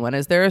baby? When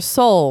is there a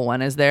soul?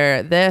 When is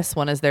there this?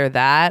 When is there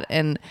that?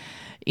 And,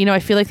 I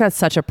feel like that's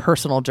such a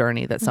personal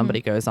journey that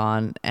somebody goes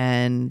on.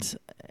 And,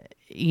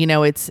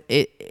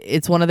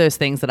 it's one of those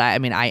things that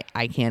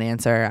I can't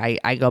answer.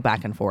 I go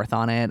back and forth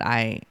on it.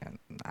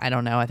 I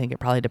don't know. I think it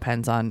probably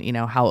depends on,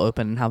 how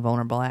open and how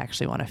vulnerable I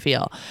actually want to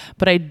feel.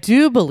 But I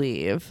do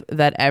believe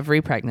that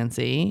every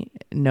pregnancy,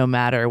 no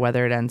matter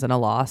whether it ends in a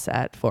loss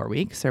at 4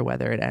 weeks or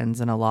whether it ends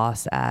in a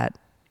loss at,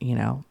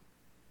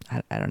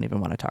 I don't even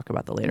want to talk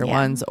about the later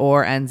ones,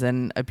 or ends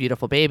in a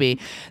beautiful baby,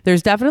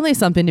 there's definitely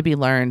something to be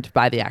learned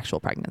by the actual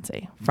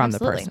pregnancy from the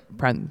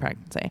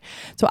pregnancy.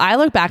 So I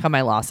look back on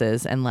my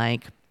losses and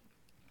like,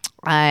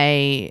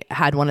 I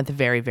had one at the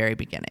very, very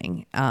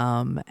beginning.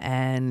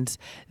 And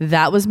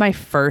that was my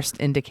first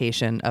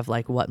indication of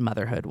like what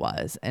motherhood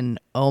was. And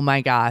oh my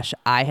gosh,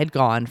 I had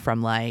gone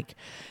from like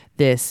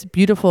this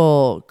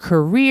beautiful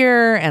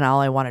career and all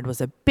I wanted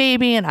was a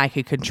baby and I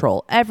could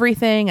control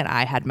everything. And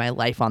I had my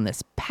life on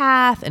this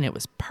path and it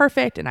was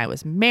perfect. And I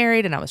was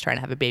married and I was trying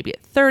to have a baby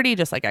at 30,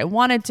 just like I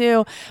wanted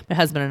to. My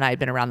husband and I had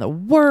been around the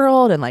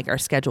world and like our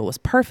schedule was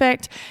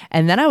perfect.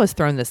 And then I was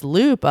thrown this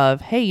loop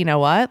of, hey, you know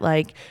what?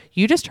 Like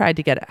you just tried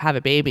to have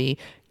a baby.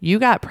 You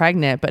got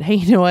pregnant, but hey,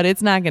 you know what?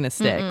 It's not going to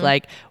stick.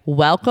 Like,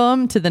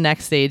 welcome to the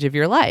next stage of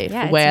your life.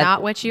 Yeah, it's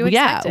not what you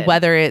expected. Yeah,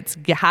 whether it's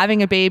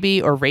having a baby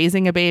or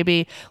raising a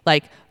baby,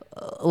 like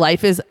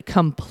life is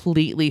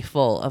completely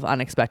full of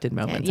unexpected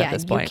moments at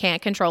this point. You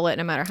can't control it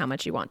no matter how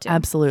much you want to.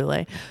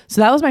 Absolutely.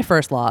 So that was my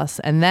first loss.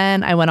 And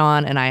then I went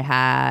on and I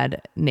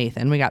had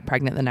Nathan. We got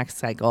pregnant the next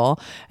cycle.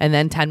 And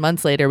then 10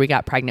 months later, we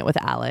got pregnant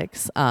with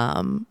Alex.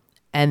 And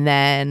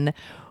then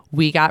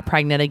we got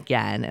pregnant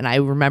again. And I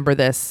remember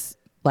this,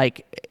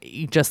 like,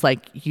 just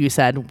like you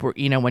said,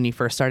 when you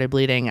first started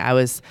bleeding, I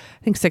was,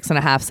 I think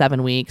 6.5,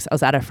 7 weeks. I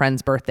was at a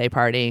friend's birthday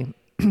party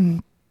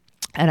and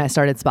I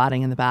started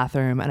spotting in the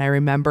bathroom. And I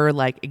remember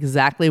like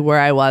exactly where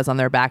I was on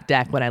their back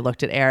deck when I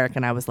looked at Eric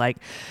and I was like,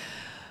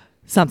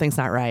 something's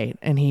not right.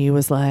 And he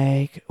was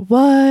like,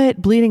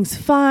 what? Bleeding's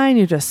fine.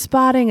 You're just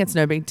spotting. It's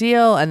no big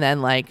deal. And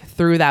then like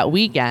through that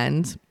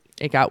weekend,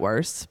 it got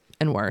worse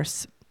and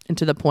worse, and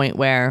to the point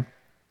where,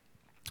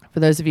 for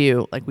those of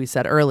you, like we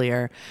said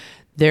earlier,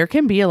 there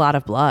can be a lot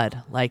of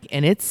blood, like,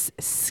 and it's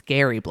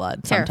scary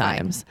blood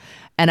sometimes.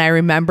 Terrifying. And I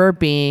remember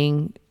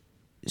being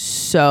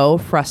so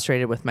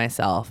frustrated with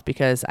myself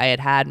because I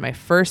had my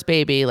first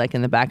baby, like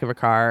in the back of a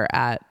car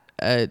at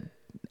a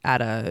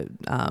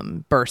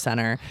birth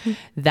center.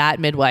 That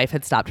midwife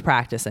had stopped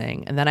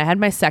practicing. And then I had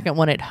my second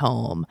one at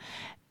home.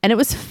 And it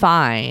was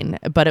fine,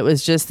 but it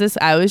was just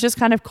I was just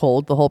kind of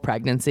cold the whole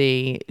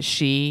pregnancy.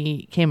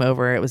 She came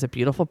over. It was a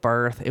beautiful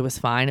birth. It was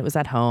fine. It was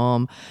at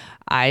home.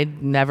 I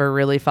never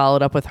really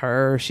followed up with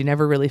her. She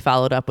never really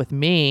followed up with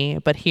me.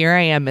 But here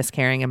I am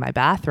miscarrying in my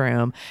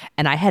bathroom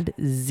and I had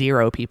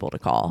 0 people to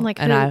call.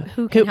 Like, and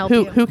who can help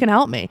you? Who can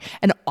help me?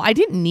 And I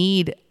didn't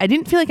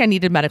feel like I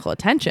needed medical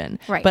attention,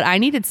 right. But I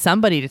needed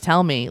somebody to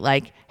tell me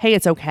like, hey,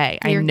 it's okay.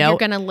 I know you're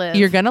going to live.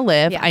 You're going to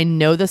live. Yeah. I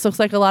know this looks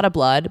like a lot of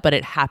blood, but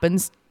it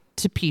happens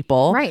to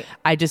people. Right.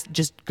 I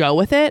just go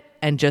with it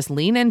and just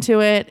lean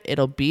into it.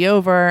 It'll be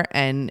over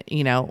and,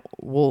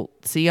 we'll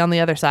see you on the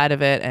other side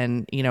of it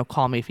and,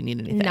 call me if you need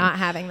anything. Not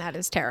having that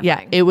is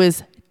terrifying. Yeah, it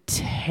was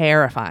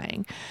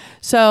terrifying.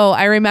 So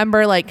I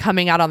remember like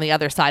coming out on the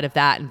other side of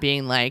that and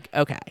being like,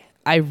 okay,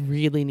 I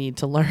really need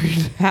to learn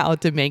how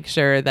to make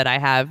sure that I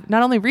have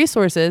not only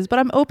resources, but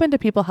I'm open to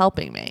people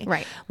helping me.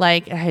 Right.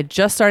 Like I had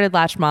just started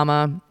Latch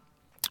Mama.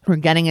 We're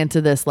getting into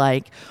this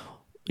like,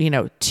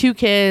 2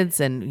 kids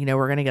and,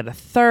 we're going to get a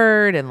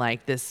third and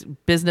like this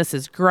business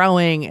is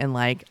growing and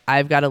like,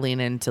 I've got to lean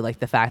into like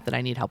the fact that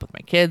I need help with my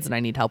kids and I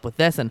need help with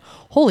this and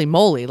holy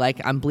moly, like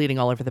I'm bleeding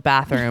all over the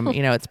bathroom.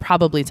 It's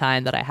probably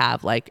time that I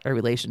have like a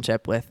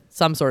relationship with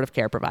some sort of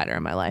care provider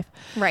in my life.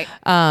 Right.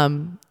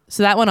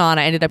 So that went on.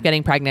 I ended up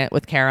getting pregnant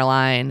with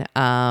Caroline.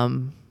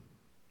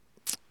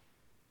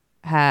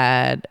 Had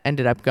had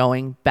ended up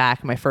going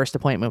back, my first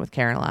appointment with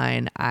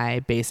Caroline,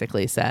 I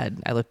basically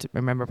said, I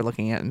remember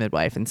looking at the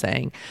midwife and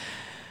saying,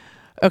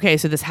 okay,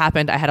 so this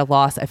happened. I had a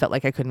loss. I felt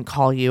like I couldn't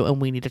call you,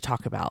 and we need to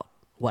talk about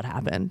what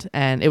happened.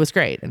 And it was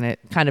great. And it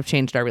kind of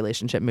changed our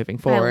relationship moving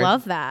forward. I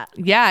love that.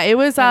 Yeah, it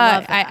was,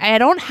 I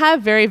don't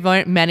have very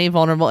many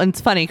vulnerable, and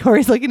it's funny,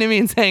 Kori's looking at me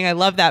and saying, I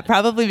love that,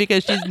 probably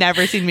because she's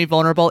never seen me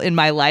vulnerable in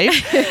my life.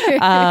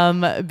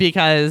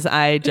 Because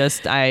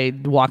I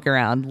walk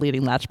around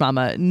leading Latch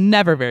Mama,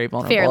 never very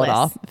vulnerable fearless. At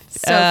all.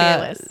 So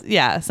fearless.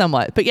 Yeah,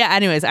 somewhat. But yeah,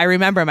 anyways, I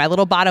remember my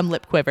little bottom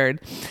lip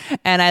quivered,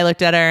 and I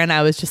looked at her and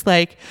I was just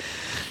like,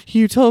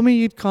 you told me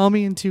you'd call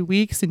me in 2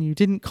 weeks and you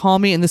didn't call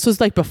me. And this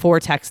was like before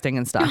texting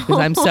and stuff, because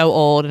I'm so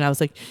old. And I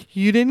was like,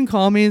 you didn't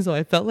call me. So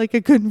I felt like I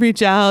couldn't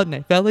reach out, and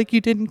I felt like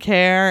you didn't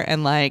care.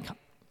 And like,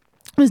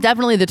 it was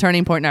definitely the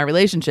turning point in our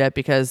relationship,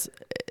 because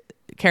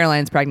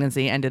Caroline's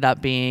pregnancy ended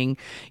up being,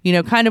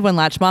 kind of when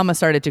Latch Mama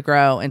started to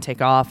grow and take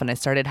off. And I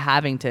started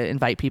having to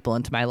invite people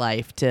into my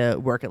life to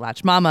work at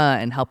Latch Mama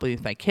and help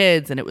with my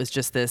kids. And it was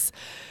just this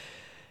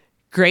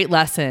great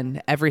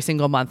lesson every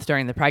single month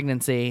during the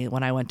pregnancy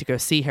when I went to go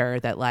see her,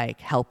 that like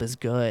help is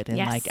good. And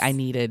like, I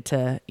needed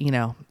to,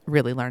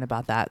 really learn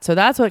about that. So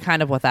that's what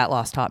that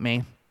loss taught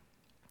me.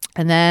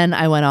 And then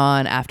I went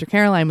on after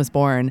Caroline was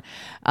born.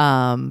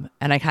 And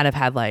I kind of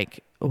had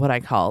like what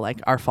I call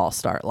like our false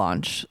start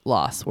launch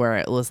loss, where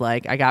it was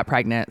like, I got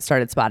pregnant,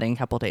 started spotting a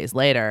couple days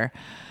later.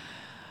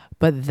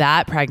 But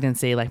that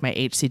pregnancy, like my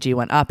HCG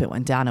went up, it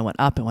went down, it went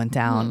up, it went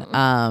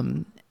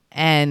down.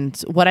 And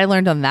what I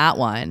learned on that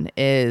one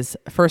is,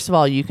 first of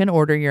all, you can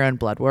order your own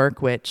blood work,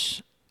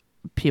 which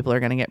people are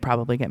going to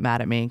probably get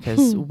mad at me,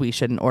 because we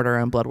shouldn't order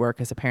our own blood work,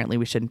 because apparently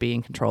we shouldn't be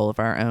in control of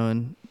our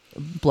own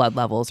blood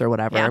levels or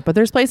whatever. Yeah. But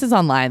there's places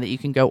online that you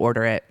can go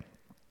order it.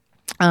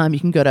 You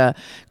can go to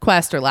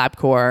Quest or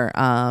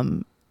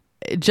LabCorp.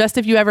 Just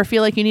if you ever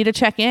feel like you need to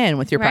check in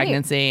with your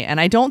pregnancy. And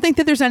I don't think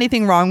that there's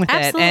anything wrong with it.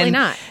 Absolutely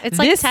not. It's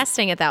like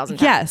testing 1,000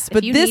 times. Yes,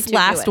 but this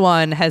last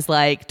one has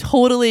like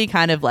totally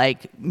kind of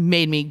like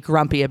made me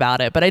grumpy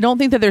about it. But I don't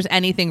think that there's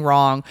anything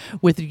wrong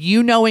with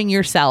you knowing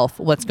yourself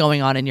what's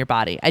going on in your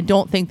body. I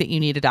don't think that you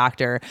need a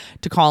doctor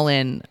to call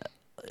in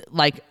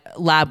like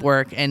lab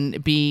work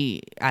and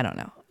be, I don't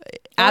know.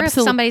 Or if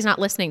somebody's not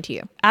listening to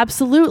you.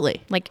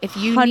 Absolutely. Like if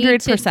you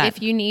 100%.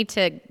 If you need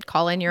to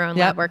call in your own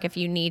lab work, if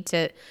you need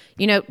to,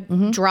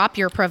 drop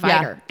your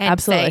provider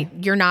and say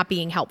you're not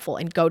being helpful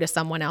and go to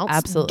someone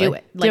else, do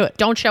it. Like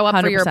don't show up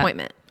 100%. For your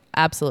appointment.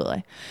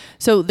 Absolutely.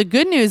 So the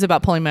good news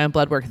about pulling my own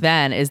blood work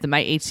then is that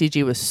my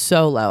HCG was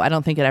so low. I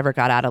don't think it ever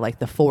got out of like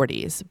the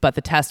 40s, but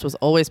the test was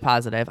always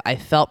positive. I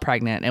felt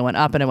pregnant. It went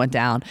up and it went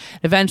down.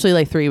 Eventually,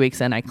 like 3 weeks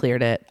in, I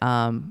cleared it.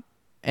 And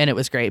it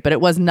was great, but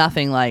it was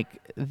nothing like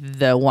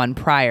the one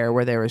prior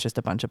where there was just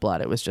a bunch of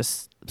blood. It was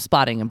just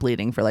spotting and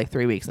bleeding for like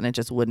 3 weeks, and it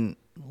just wouldn't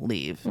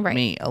leave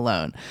me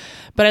alone.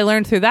 But I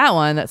learned through that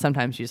one that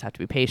sometimes you just have to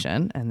be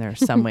patient, and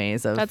there's some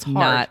ways of That's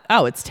hard.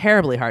 It's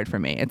terribly hard for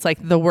me. It's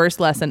like the worst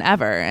lesson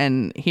ever,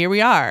 and here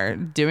we are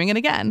doing it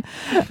again.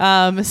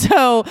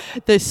 So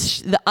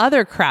the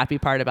other crappy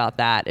part about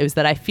that is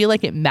that I feel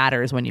like it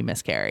matters when you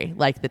miscarry,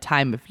 like the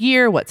time of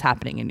year, what's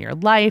happening in your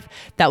life.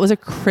 That was a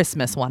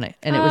Christmas one,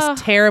 and it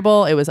was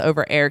terrible. It was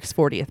over Eric's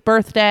 40th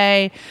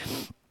birthday.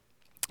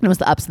 It was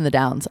the ups and the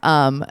downs.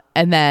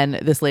 And then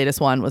this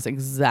latest one was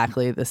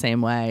exactly the same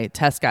way.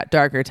 Tests got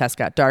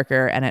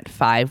darker. And at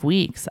 5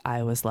 weeks,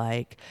 I was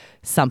like,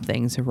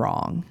 something's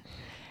wrong.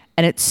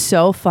 And it's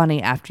so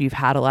funny after you've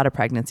had a lot of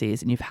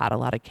pregnancies and you've had a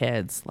lot of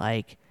kids,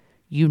 like,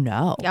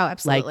 Oh,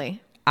 absolutely.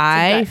 Like,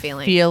 I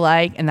feel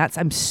like, and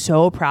I'm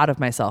so proud of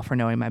myself for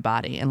knowing my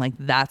body. And like,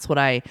 that's what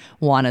I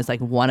want as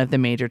like one of the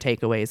major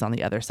takeaways on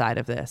the other side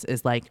of this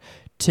is like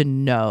to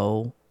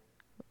know,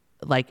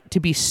 like to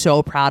be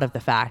so proud of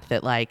the fact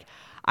that like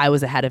I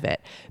was ahead of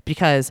it,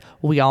 because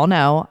we all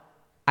know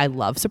I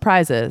love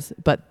surprises,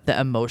 but the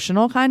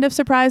emotional kind of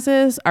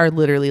surprises are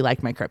literally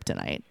like my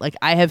kryptonite. Like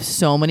I have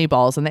so many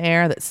balls in the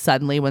air that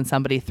suddenly when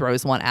somebody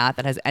throws one out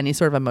that has any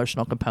sort of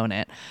emotional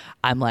component,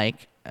 I'm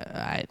like,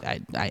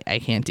 I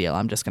can't deal.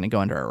 I'm just going to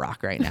go under a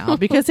rock right now,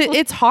 because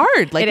it's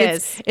hard. Like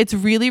it's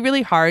really,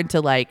 really hard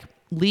to like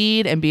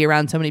lead and be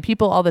around so many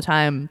people all the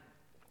time,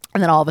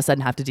 and then all of a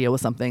sudden have to deal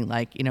with something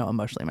like,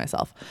 emotionally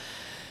myself.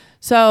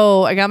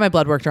 So I got my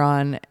blood work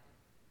drawn.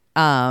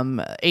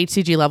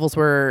 HCG levels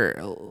were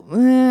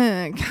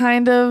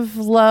kind of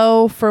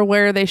low for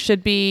where they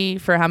should be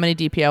for how many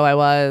DPO I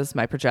was.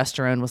 My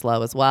progesterone was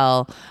low as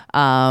well.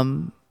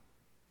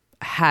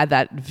 Had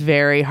that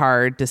very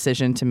hard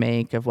decision to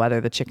make of whether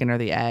the chicken or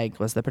the egg.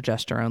 Was the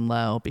progesterone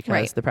low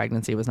because the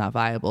pregnancy was not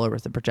viable, or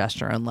was the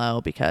progesterone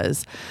low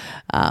because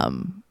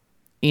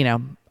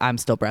I'm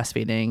still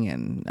breastfeeding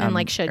and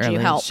like, should you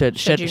help?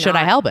 Should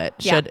I help it?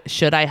 Yeah.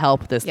 Should I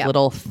help this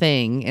little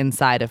thing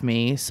inside of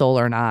me, soul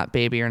or not,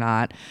 baby or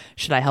not?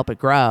 Should I help it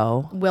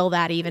grow? Will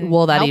that even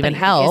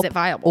help? Is it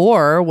viable?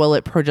 Or will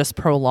it just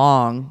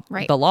prolong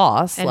the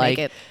loss and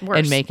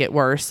make it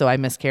worse? So I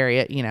miscarry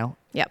it,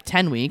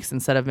 10 weeks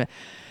instead of.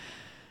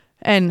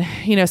 And,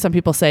 some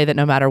people say that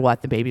no matter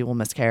what, the baby will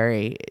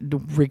miscarry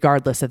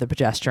regardless of the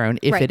progesterone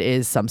if Right. it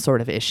is some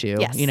sort of issue.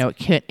 Yes.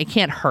 It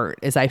can't hurt.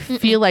 I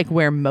feel like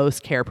where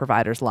most care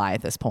providers lie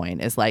at this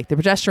point is like the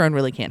progesterone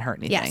really can't hurt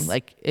anything. Yes.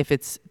 Like if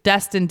it's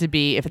destined to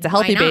be, if it's a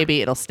healthy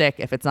baby, it'll stick.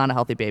 If it's not a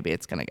healthy baby,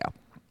 it's going to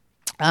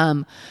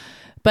go.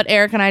 But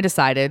Eric and I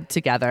decided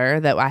together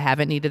that I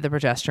haven't needed the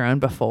progesterone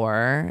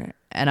before,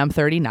 and I'm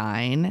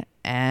 39,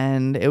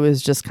 and it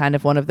was just kind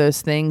of one of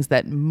those things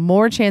that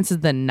more chances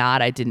than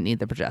not, I didn't need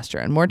the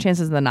progesterone. More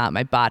chances than not,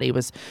 my body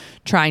was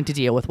trying to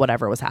deal with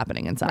whatever was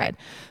happening inside. Right.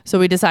 So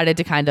we decided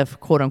to kind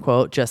of, quote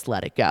unquote, just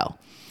let it go.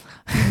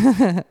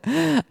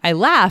 I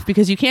laugh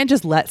because you can't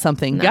just let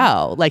something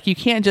go. Like you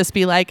can't just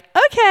be like,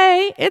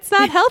 okay, it's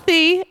not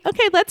healthy.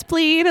 Okay, let's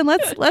bleed and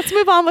let's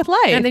move on with life.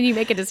 And then you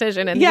make a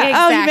decision and you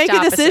make a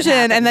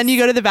decision and then you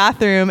go to the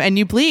bathroom and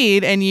you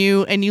bleed and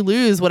you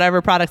lose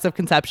whatever products of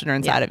conception are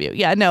inside of you.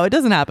 Yeah, no, it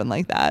doesn't happen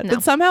like that. No.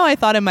 But somehow I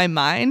thought in my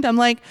mind, I'm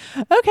like,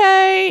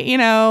 okay,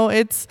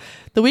 it's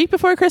the week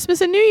before Christmas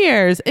and New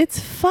Year's. It's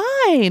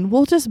fine.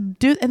 We'll just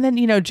do. And then,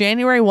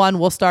 January 1,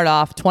 we'll start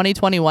off.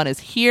 2021 is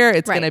here.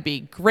 It's going to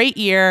be great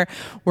year.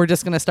 We're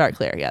just going to start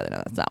clear. Yeah, no,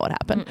 that's not what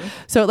happened. Mm-mm.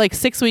 So like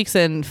 6 weeks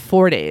and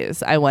 4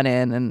 days, I went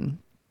in and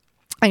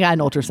I got an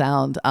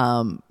ultrasound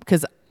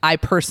because I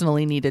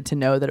personally needed to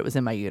know that it was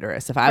in my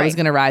uterus. If I was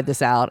going to ride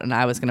this out and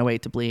I was going to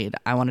wait to bleed,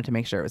 I wanted to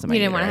make sure it was in my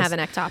uterus. You didn't want to have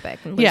an ectopic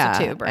and lose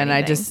a tube or and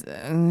anything. I just,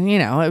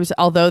 it was,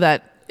 although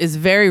that is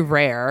very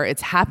rare.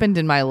 It's happened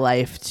in my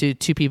life to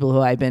two people who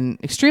I've been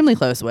extremely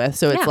close with.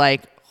 So it's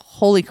like,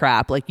 holy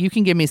crap. Like you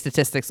can give me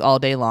statistics all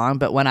day long,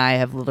 but when I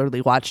have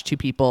literally watched two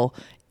people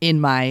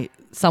in my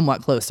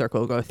somewhat close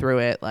circle go through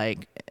it,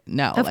 like,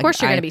 no. Of course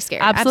you're going to be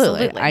scared.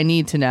 Absolutely. I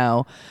need to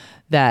know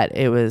that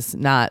it was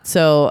not.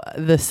 So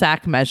the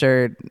sac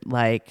measured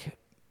like,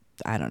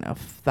 I don't know,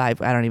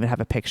 5, I don't even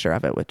have a picture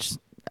of it, which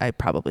I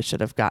probably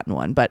should have gotten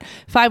one, but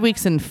 5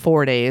 weeks and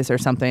 4 days or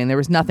something. There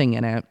was nothing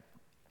in it.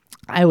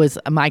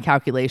 My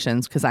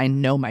calculations, because I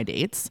know my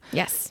dates.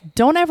 Yes.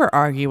 Don't ever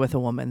argue with a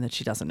woman that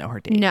she doesn't know her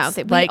dates. No,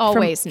 we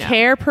always know.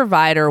 Care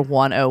provider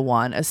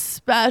 101,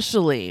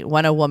 especially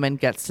when a woman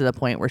gets to the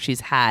point where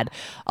she's had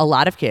a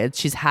lot of kids,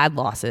 she's had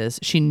losses,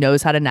 she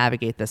knows how to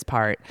navigate this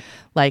part.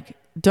 Like,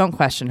 don't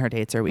question her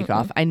dates or week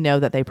off. I know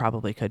that they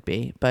probably could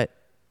be, but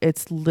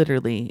it's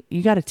literally,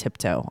 you got to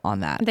tiptoe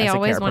on that. They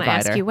always want to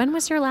ask you, when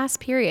was your last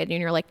period?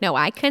 And you're like, no,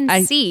 I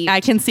conceived.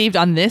 I conceived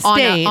on this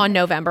date. On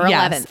November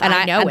 11th. And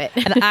I know it.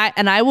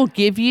 and I will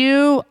give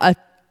you a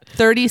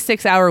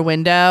 36-hour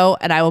window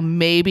and I will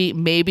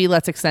maybe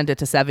let's extend it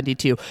to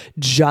 72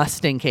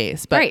 just in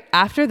case. But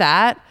after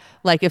that,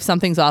 like if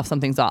something's off,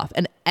 something's off.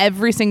 And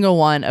every single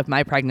one of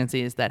my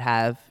pregnancies that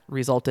have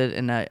resulted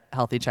in a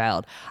healthy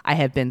child, I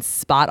have been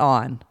spot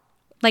on.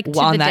 Like to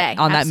the day.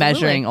 On that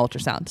measuring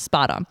ultrasound.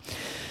 Spot on.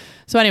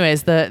 So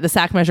anyways, the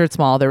sac measured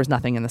small. There was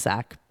nothing in the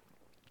sac.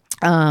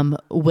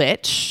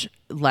 Which,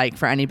 like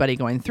for anybody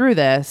going through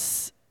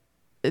this,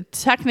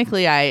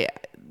 technically I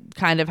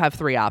kind of have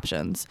 3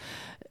 options.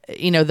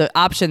 The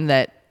option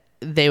that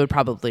they would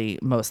probably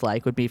most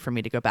like would be for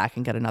me to go back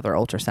and get another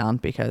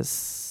ultrasound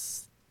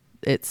because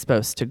it's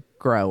supposed to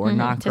grow or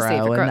not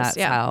grow. And that's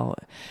how.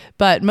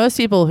 But most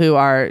people who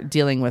are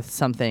dealing with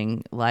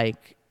something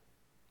like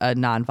a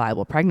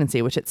non-viable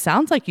pregnancy, which it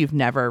sounds like you've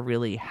never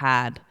really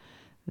had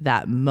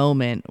that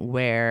moment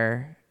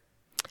where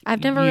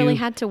I've never really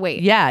had to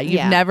wait. Yeah,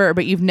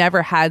 you've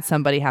never had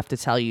somebody have to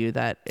tell you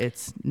that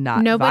it's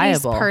not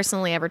Nobody's viable.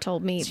 personally ever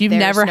told me. So you've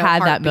never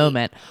had that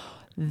moment.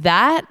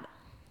 That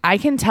I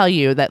can tell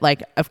you that,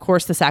 like, of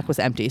course the sac was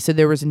empty. So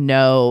there was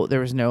no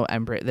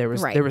embryo. There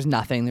was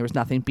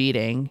nothing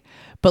beating.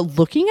 But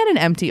looking at an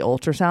empty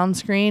ultrasound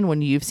screen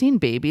when you've seen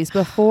babies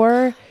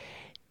before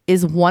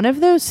is one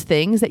of those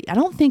things that I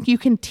don't think you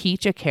can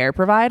teach a care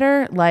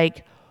provider,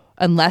 like,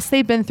 unless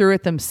they've been through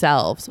it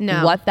themselves,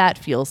 what that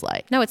feels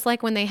like. No, it's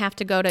like when they have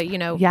to go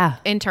to,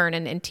 intern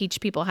and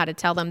teach people how to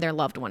tell them their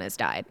loved one has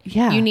died.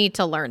 Yeah. You need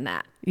to learn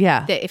that.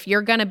 Yeah. That if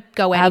you're going to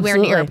go anywhere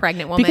near a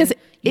pregnant woman,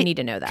 you need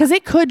to know that. Because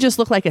it could just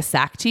look like a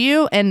sac to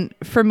you. And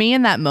for me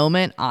in that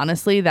moment,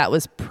 honestly, that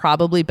was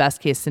probably best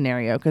case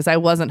scenario because I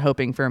wasn't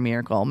hoping for a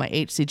miracle. My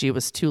HCG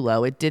was too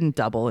low. It didn't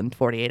double in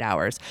 48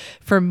 hours.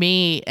 For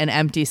me, an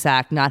empty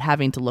sac, not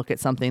having to look at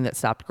something that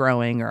stopped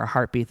growing or a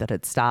heartbeat that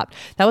had stopped,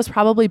 that was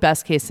probably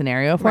best case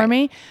scenario for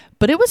me.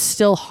 But it was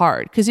still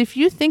hard because if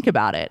you think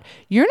about it,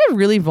 you're in a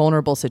really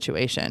vulnerable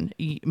situation.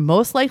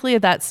 Most likely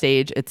at that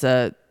stage, it's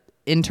a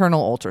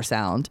internal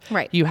ultrasound.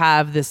 Right. You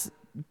have this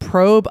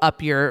probe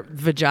up your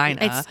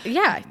vagina.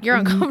 You're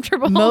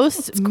uncomfortable.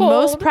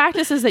 Most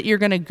practices that you're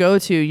going to go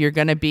to, you're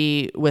going to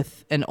be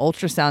with an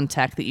ultrasound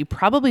tech that you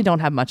probably don't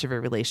have much of a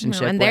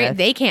relationship with. And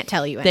they can't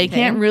tell you anything. They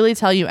can't really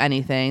tell you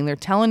anything. They're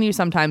telling you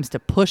sometimes to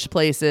push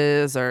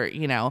places or,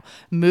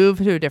 move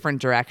to a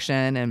different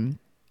direction. And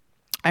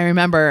I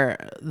remember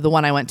the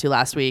one I went to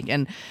last week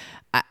and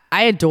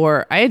I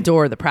adore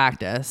the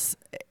practice.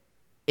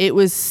 It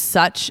was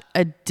such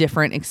a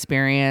different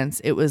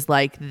experience. It was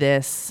like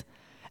this,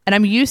 and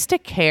I'm used to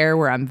care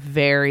where I'm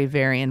very,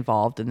 very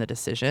involved in the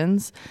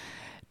decisions.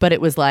 But it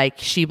was like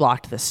she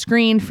blocked the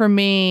screen from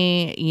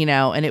me, you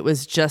know, and it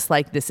was just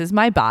like, this is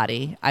my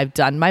body. I've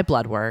done my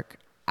blood work.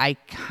 I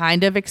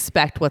kind of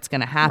expect what's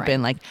going to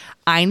happen. Like,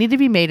 I need to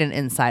be made an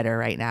insider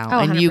right now. Oh,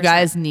 and 100%. you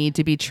guys need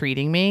to be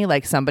treating me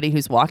like somebody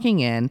who's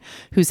walking in,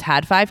 who's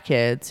had 5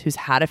 kids, who's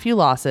had a few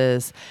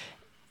losses,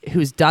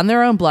 who's done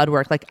their own blood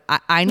work. Like,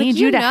 I need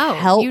you to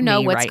help me. You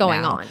know what's right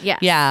going now. on. Yes.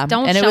 Yeah.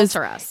 Don't and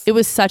shelter us. It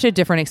was such a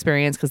different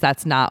experience because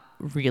that's not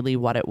really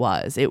what it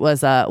was. It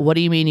was what do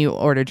you mean you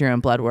ordered your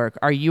own blood work?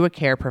 Are you a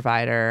care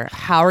provider?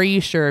 How are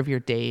you sure of your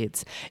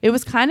dates? It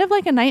was kind of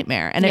like a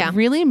nightmare. And it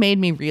really made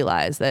me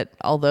realize that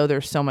although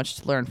there's so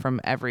much to learn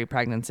from every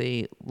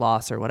pregnancy,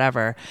 loss, or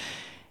whatever,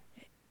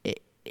 it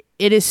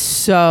is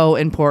so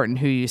important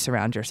who you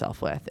surround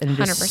yourself with. And it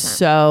 100%. is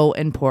so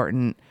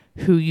important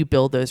who you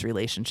build those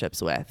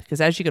relationships with. Because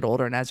as you get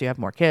older and as you have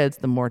more kids,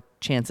 the more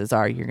chances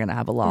are you're going to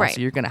have a loss. Right.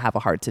 Or you're going to have a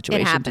hard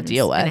situation to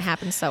deal with. And it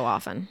happens so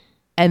often.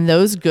 And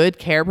those good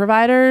care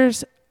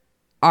providers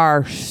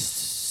are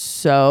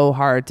so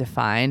hard to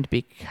find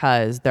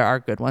because there are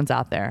good ones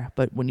out there.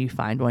 But when you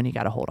find one, you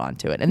got to hold on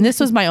to it. And this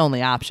was my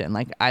only option.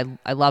 Like,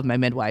 I love my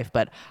midwife,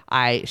 but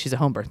she's a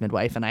home birth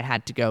midwife, and I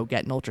had to go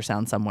get an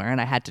ultrasound somewhere,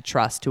 and I had to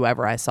trust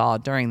whoever I saw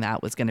during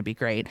that was going to be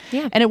great.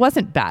 Yeah. And it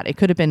wasn't bad. It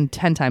could have been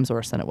 10 times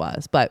worse than it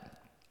was. But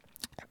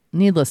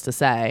needless to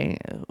say,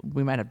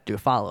 we might have to do a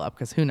follow-up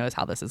because who knows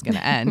how this is going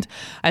to end.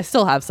 I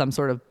still have some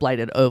sort of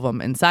blighted ovum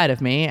inside of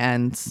me,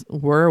 and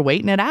we're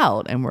waiting it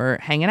out and we're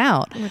hanging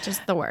out. Which is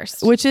the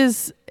worst.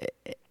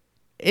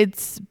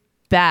 It's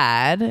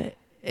bad.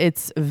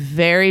 It's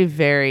very,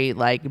 very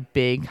like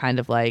big kind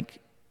of like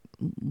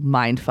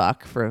mind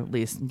fuck, for at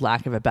least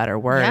lack of a better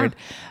word.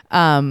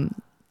 Yeah.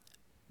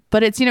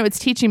 But it's, you know, it's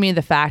teaching me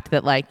the fact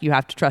that like you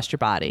have to trust your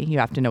body. You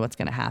have to know what's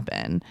going to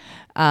happen.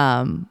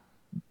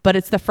 But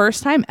it's the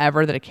first time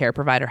ever that a care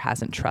provider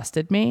hasn't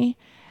trusted me.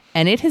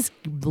 And it has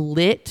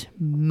lit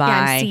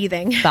my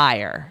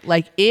fire.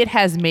 Like, it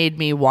has made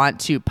me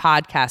want to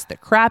podcast the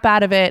crap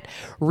out of it,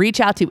 reach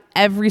out to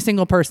every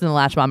single person in the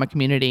Latch Mama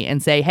community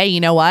and say, hey, you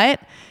know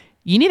what?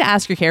 You need to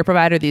ask your care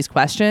provider these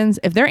questions.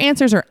 If their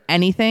answers are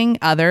anything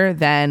other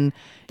than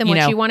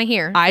what you want to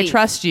hear, I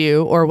trust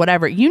you or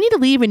whatever, you need to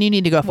leave and you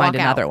need to go find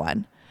another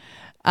one.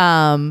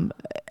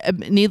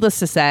 Needless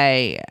to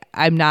say,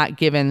 I'm not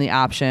given the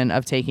option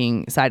of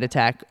taking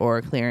Cytotec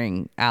or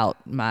clearing out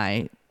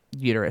my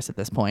uterus at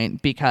this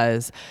point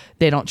because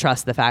they don't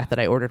trust the fact that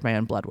I ordered my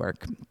own blood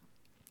work.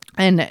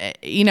 And,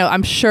 you know,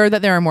 I'm sure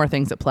that there are more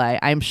things at play.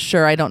 I'm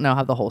sure I don't know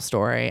how the whole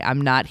story.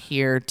 I'm not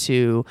here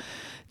to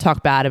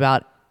talk bad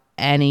about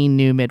any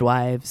new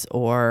midwives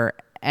or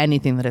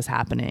anything that is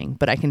happening.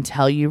 But I can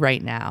tell you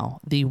right now,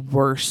 the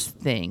worst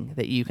thing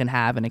that you can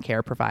have in a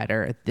care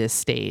provider at this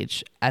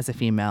stage as a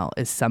female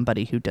is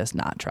somebody who does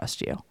not trust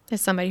you.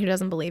 Is somebody who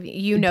doesn't believe you.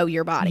 You know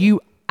your body. You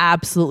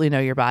absolutely know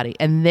your body.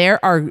 And there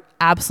are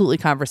absolutely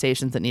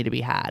conversations that need to be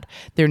had.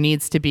 There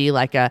needs to be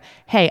like a,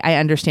 hey, I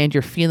understand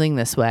you're feeling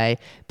this way,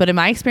 but in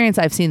my experience,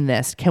 I've seen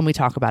this. Can we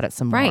talk about it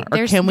some more? Right.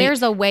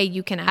 There's a way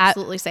you can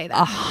absolutely say that.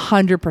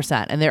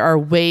 100%. And there are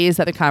ways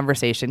that the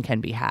conversation can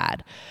be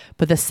had.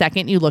 But the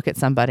second you look at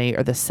somebody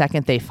or the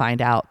second they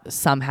find out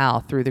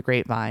somehow through the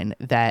grapevine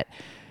that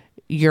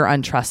you're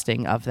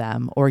untrusting of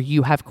them or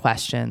you have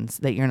questions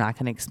that you're not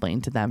going to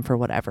explain to them for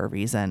whatever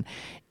reason,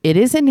 it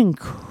is an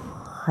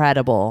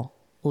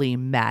incredibly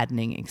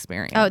maddening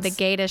experience. Oh, the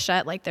gate is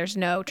shut. Like, there's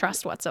no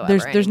trust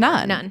whatsoever. There's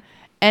none.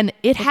 And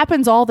it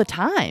happens all the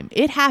time.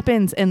 It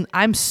happens. And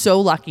I'm so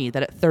lucky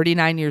that at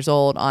 39 years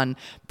old on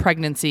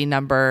pregnancy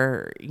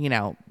number,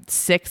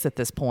 6 at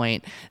this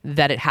point,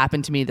 that it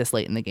happened to me this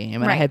late in the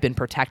game. And I have been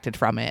protected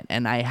from it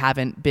and I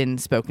haven't been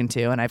spoken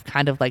to. And I've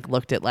kind of like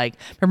looked at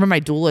remember my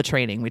doula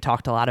training, we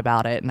talked a lot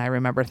about it. And I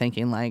remember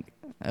thinking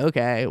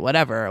okay,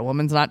 whatever. A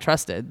woman's not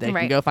trusted. They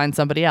can go find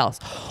somebody else.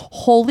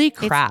 Holy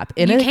crap.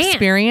 In an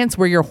experience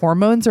where your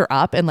hormones are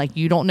up and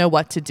you don't know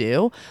what to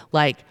do,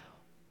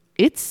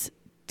 it's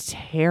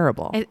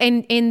terrible.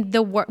 And in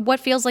what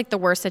feels like the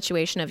worst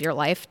situation of your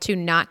life, to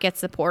not get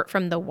support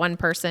from the one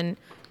person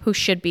who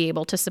should be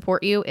able to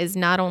support you is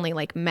not only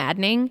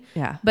maddening,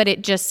 but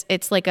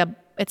it's like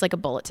a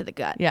bullet to the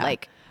gut. Yeah.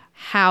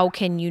 How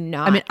can you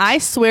not? I mean, I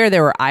swear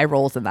there were eye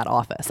rolls in that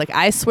office.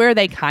 I swear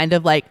they kind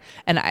of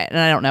and I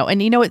don't know.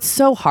 And it's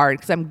so hard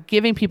because I'm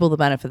giving people the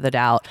benefit of the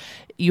doubt.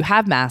 You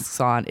have masks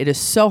on. It is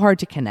so hard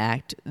to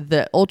connect.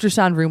 The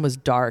ultrasound room was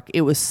dark.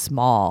 It was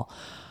small.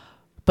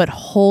 But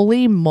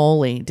holy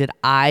moly, did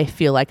I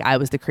feel like I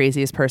was the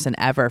craziest person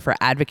ever for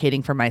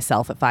advocating for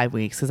myself at 5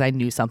 weeks because I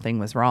knew something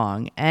was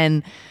wrong.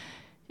 And,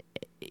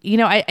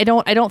 I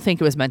don't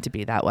think it was meant to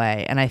be that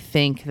way. And I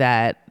think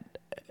that,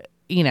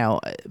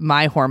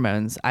 my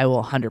hormones, I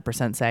will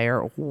 100% say,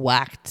 are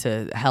whacked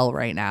to hell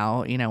right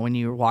now. When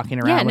you're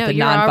walking around with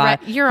a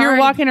you're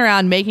walking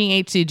around making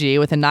HCG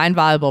with a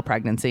non-viable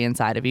pregnancy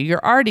inside of you. You're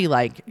already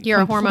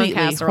you're a hormone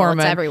casserole.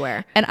 It's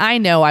everywhere. And I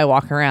know I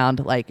walk around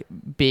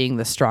being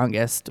the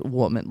strongest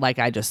woman.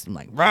 I just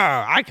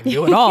I can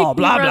do it all.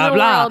 Blah blah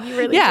blah. You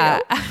really do.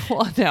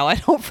 Well, no, I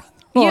don't.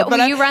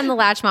 You run the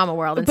latch mama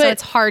world, and so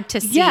it's hard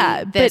to see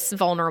this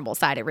vulnerable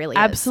side. It really is.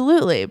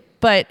 Absolutely.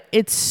 But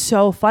it's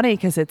so funny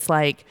because it's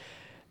like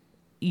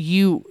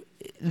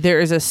there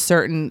is a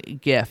certain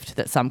gift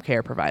that some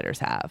care providers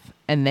have,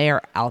 and they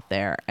are out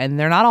there, and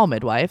they're not all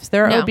midwives.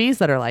 There are OBs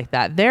that are like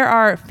that. There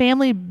are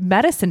family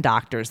medicine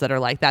doctors that are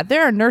like that.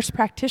 There are nurse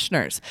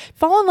practitioners.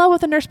 Fall in love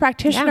with a nurse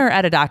practitioner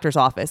at a doctor's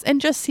office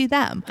and just see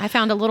them. I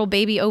found a little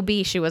baby OB.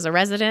 She was a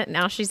resident.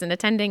 Now she's an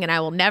attending, and I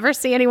will never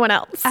see anyone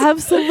else.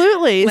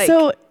 Absolutely.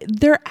 So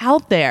they're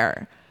out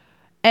there.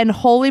 And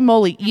holy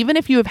moly, even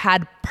if you have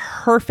had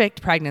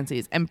perfect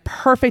pregnancies and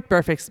perfect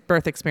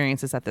birth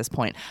experiences at this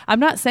point,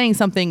 I'm not saying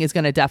something is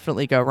going to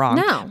definitely go wrong.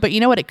 No. But you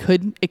know what? It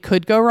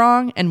could go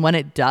wrong. And when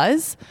it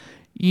does,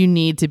 you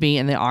need to be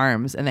in the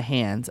arms and the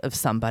hands of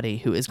somebody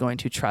who is going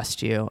to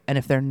trust you. And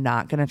if they're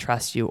not going to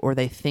trust you, or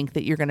they think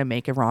that you're going to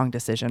make a wrong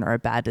decision or a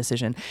bad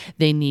decision,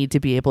 they need to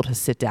be able to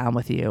sit down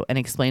with you and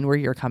explain where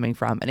you're coming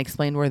from and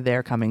explain where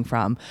they're coming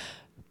from,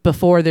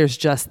 before there's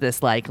just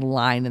this like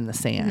line in the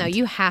sand. No,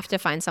 you have to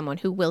find someone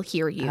who will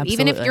hear you, Absolutely.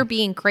 even if you're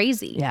being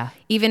crazy. Yeah.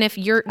 Even if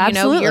you're,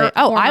 Absolutely. you're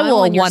I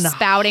will and you're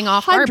spouting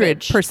off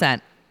garbage.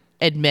 100%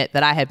 admit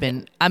that I have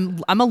been,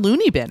 I'm a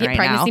loony bin right now.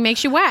 Pregnancy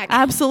makes you whack.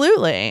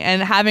 Absolutely.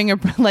 And having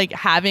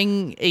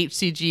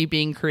HCG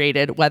being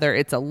created, whether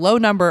it's a low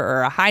number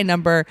or a high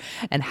number,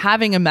 and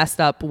having a messed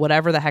up,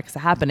 whatever the heck's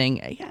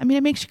happening. I mean,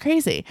 it makes you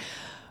crazy,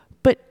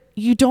 but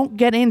you don't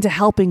get into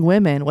helping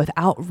women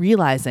without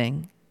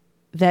realizing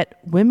that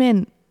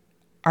women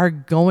are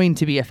going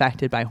to be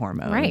affected by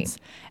hormones. Right.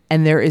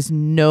 And there is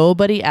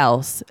nobody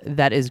else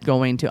that is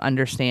going to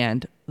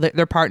understand.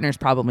 Their partner's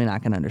probably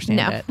not going to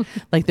understand it.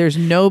 Like, there's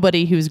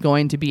nobody who's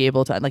going to be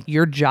able to, like,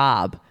 your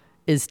job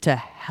is to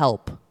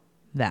help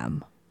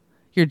them.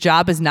 Your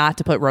job is not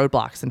to put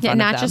roadblocks in front of them.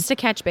 Not just to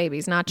catch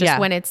babies, not just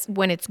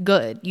when it's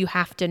good. You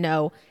have to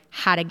know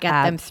how to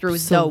get them through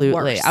the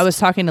worst. I was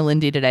talking to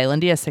Lindy today.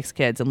 Lindy has 6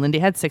 kids, and Lindy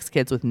had 6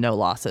 kids with no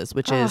losses,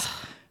 which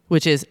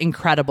is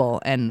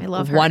incredible and I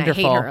love her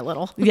wonderful. And I hate her a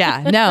little.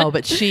 Yeah, no,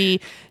 but she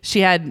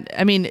had,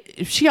 I mean,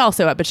 she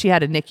also, but she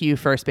had a NICU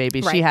first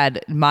baby. Right. She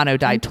had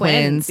monodyed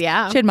twins.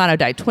 Yeah. She had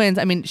monodyed twins.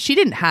 I mean, she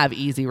didn't have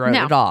easy road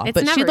at all. It's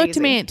but never she looked easy.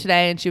 to me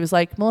today and she was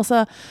like,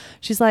 Melissa,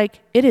 she's like,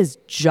 it is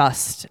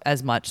just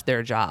as much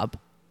their job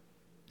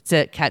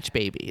to catch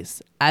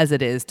babies as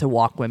it is to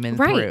walk women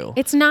through.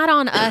 It's not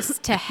on us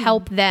to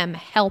help them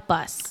help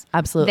us.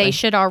 Absolutely. They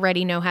should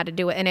already know how to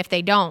do it. And if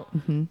they don't,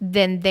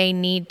 then they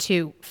need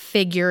to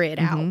figure it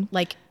out.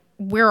 Like,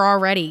 we're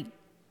already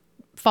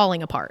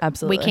falling apart.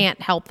 Absolutely. We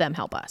can't help them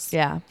help us.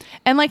 Yeah.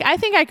 And like, I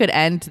think I could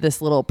end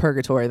this little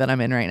purgatory that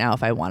I'm in right now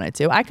if I wanted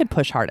to. I could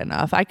push hard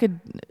enough. I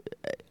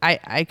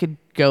could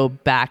go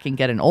back and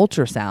get an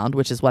ultrasound,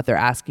 which is what they're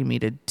asking me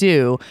to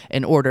do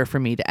in order for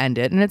me to end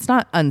it. And it's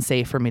not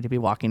unsafe for me to be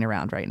walking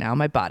around right now.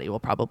 My body will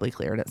probably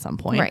clear it at some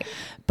point. Right.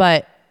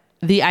 But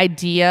the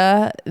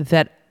idea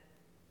that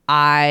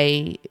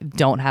I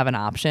don't have an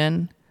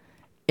option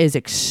is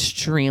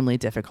extremely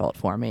difficult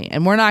for me.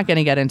 And we're not going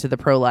to get into the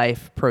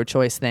pro-life,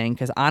 pro-choice thing,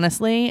 because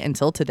honestly,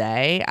 until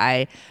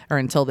today,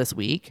 until this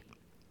week,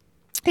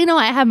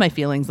 I have my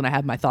feelings and I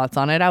have my thoughts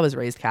on it. I was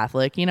raised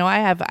Catholic.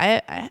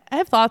 I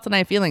have thoughts and I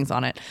have feelings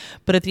on it.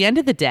 But at the end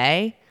of the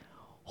day,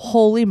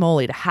 holy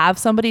moly, to have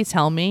somebody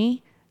tell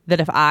me that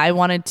if I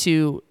wanted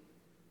to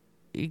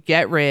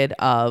get rid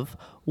of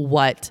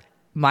what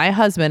my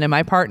husband and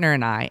my partner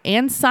and I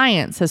and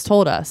science has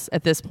told us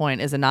at this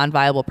point is a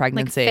non-viable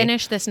pregnancy. Like,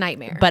 finish this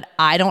nightmare. But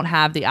I don't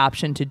have the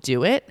option to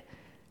do it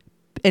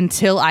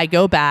until I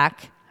go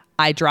back.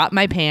 I drop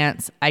my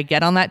pants. I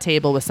get on that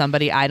table with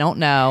somebody I don't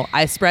know.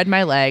 I spread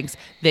my legs.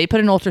 They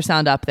put an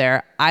ultrasound up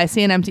there. I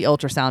see an empty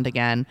ultrasound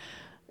again.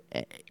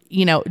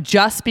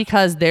 Just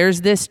because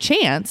there's this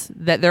chance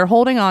that they're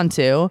holding on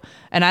to,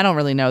 and I don't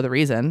really know the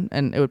reason,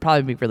 and it would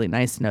probably be really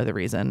nice to know the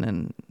reason.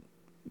 And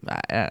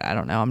I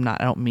don't know.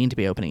 I don't mean to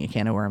be opening a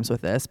can of worms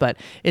with this, but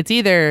it's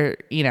either,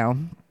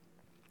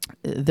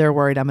 they're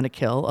worried I'm going to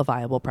kill a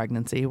viable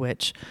pregnancy,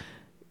 which,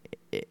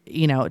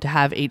 to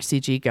have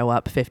HCG go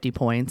up 50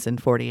 points in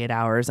 48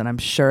 hours. And I'm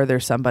sure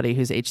there's somebody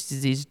whose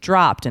HCG's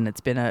dropped and it's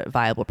been a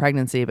viable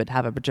pregnancy, but to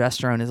have a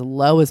progesterone as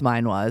low as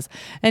mine was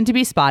and to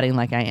be spotting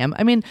like I am.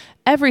 I mean,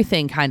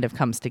 everything kind of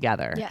comes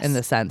together in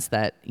the sense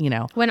that,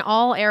 when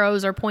all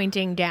arrows are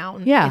pointing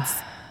down.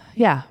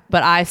 Yeah.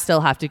 But I still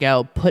have to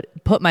go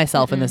put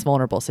myself in this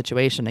vulnerable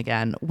situation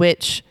again,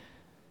 which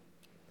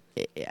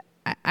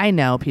I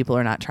know people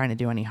are not trying to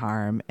do any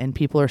harm, and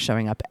people are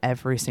showing up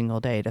every single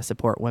day to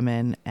support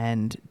women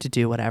and to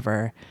do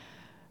whatever.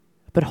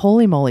 But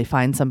holy moly,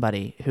 find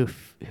somebody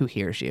who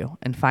hears you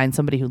and find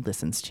somebody who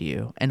listens to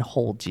you and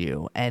holds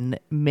you and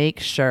make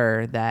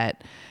sure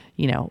that,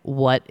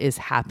 what is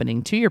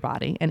happening to your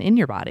body and in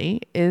your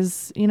body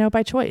is,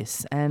 by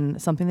choice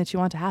and something that you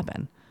want to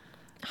happen.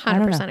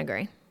 100%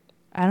 agree.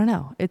 I don't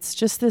know. It's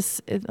just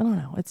this,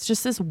 It's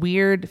just this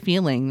weird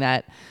feeling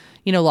that,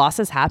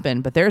 losses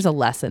happen, but there's a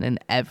lesson in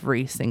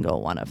every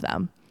single one of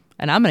them.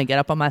 And I'm going to get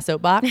up on my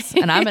soapbox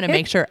and I'm going to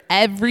make sure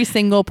every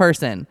single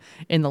person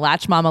in the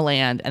Latch Mama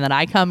land and that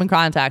I come in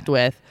contact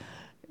with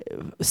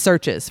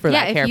searches for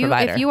that care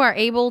provider. If you are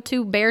able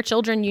to bear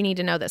children, you need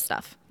to know this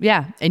stuff.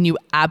 Yeah. And you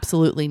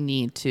absolutely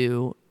need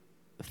to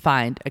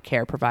find a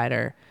care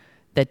provider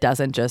that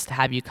doesn't just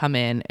have you come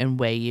in and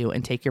weigh you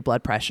and take your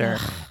blood pressure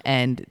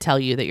and tell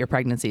you that your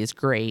pregnancy is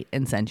great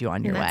and send you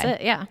on your way. That's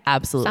it. Yeah.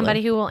 Absolutely.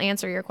 Somebody who will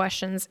answer your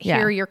questions,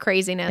 hear your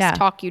craziness,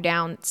 talk you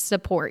down,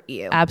 support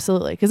you.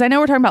 Absolutely. Because I know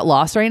we're talking about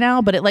loss right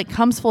now, but it like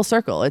comes full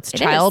circle. It's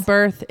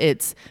childbirth,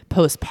 it's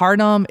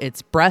postpartum,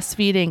 it's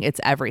breastfeeding, it's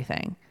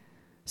everything.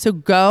 So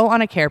go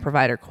on a care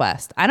provider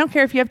quest. I don't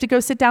care if you have to go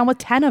sit down with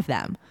 10 of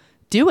them.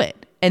 Do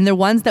it. And the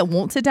ones that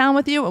won't sit down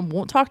with you and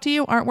won't talk to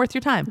you aren't worth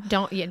your time.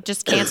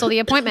 Just cancel the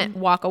appointment.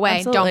 Walk away.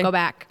 Absolutely. Don't go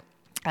back.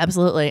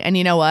 Absolutely. And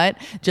you know what?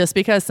 Just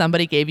because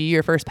somebody gave you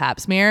your first pap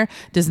smear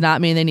does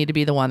not mean they need to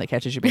be the one that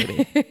catches your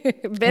baby.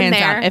 Been there.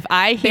 Down. If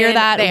I hear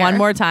that one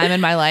more time in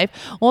my life,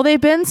 well,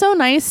 they've been so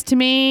nice to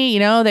me. You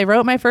know, they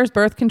wrote my first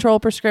birth control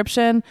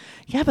prescription.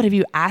 Yeah, but have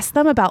you asked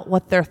them about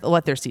what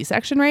their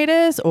C-section rate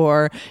is,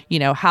 or, you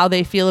know, how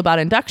they feel about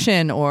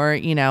induction, or,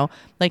 you know,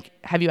 like,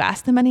 have you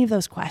asked them any of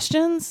those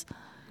questions?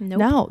 Nope.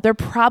 No, they're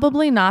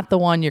probably not the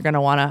one you're going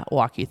to want to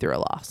walk you through a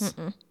loss.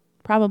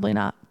 Probably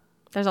not.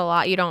 There's a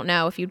lot you don't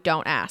know if you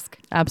don't ask.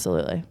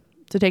 Absolutely.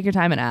 So take your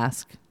time and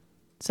ask.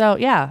 So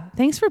yeah,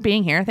 thanks for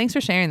being here. Thanks for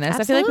sharing this.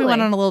 Absolutely. I feel like we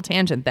went on a little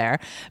tangent there.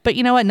 But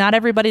you know what? Not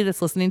everybody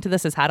that's listening to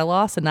this has had a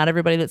loss, and not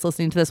everybody that's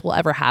listening to this will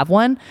ever have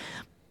one.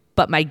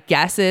 But my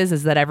guess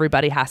is that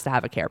everybody has to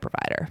have a care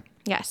provider.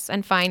 Yes,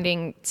 and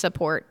finding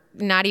support,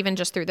 not even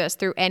just through this,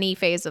 through any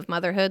phase of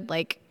motherhood,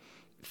 like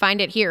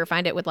find it here,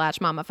 find it with Latch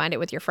Mama, find it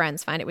with your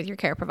friends, find it with your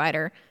care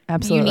provider.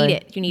 Absolutely. You need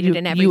it. You need it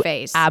in every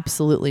phase.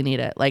 Absolutely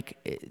need it. Like,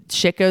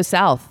 shit goes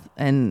south.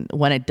 And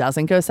when it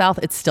doesn't go south,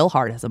 it's still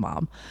hard as a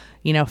mom.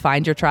 You know,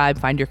 find your tribe,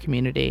 find your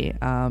community,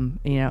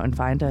 you know, and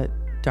find a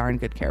darn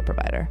good care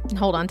provider.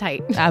 Hold on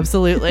tight.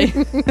 Absolutely.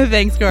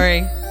 Thanks,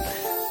 Kori.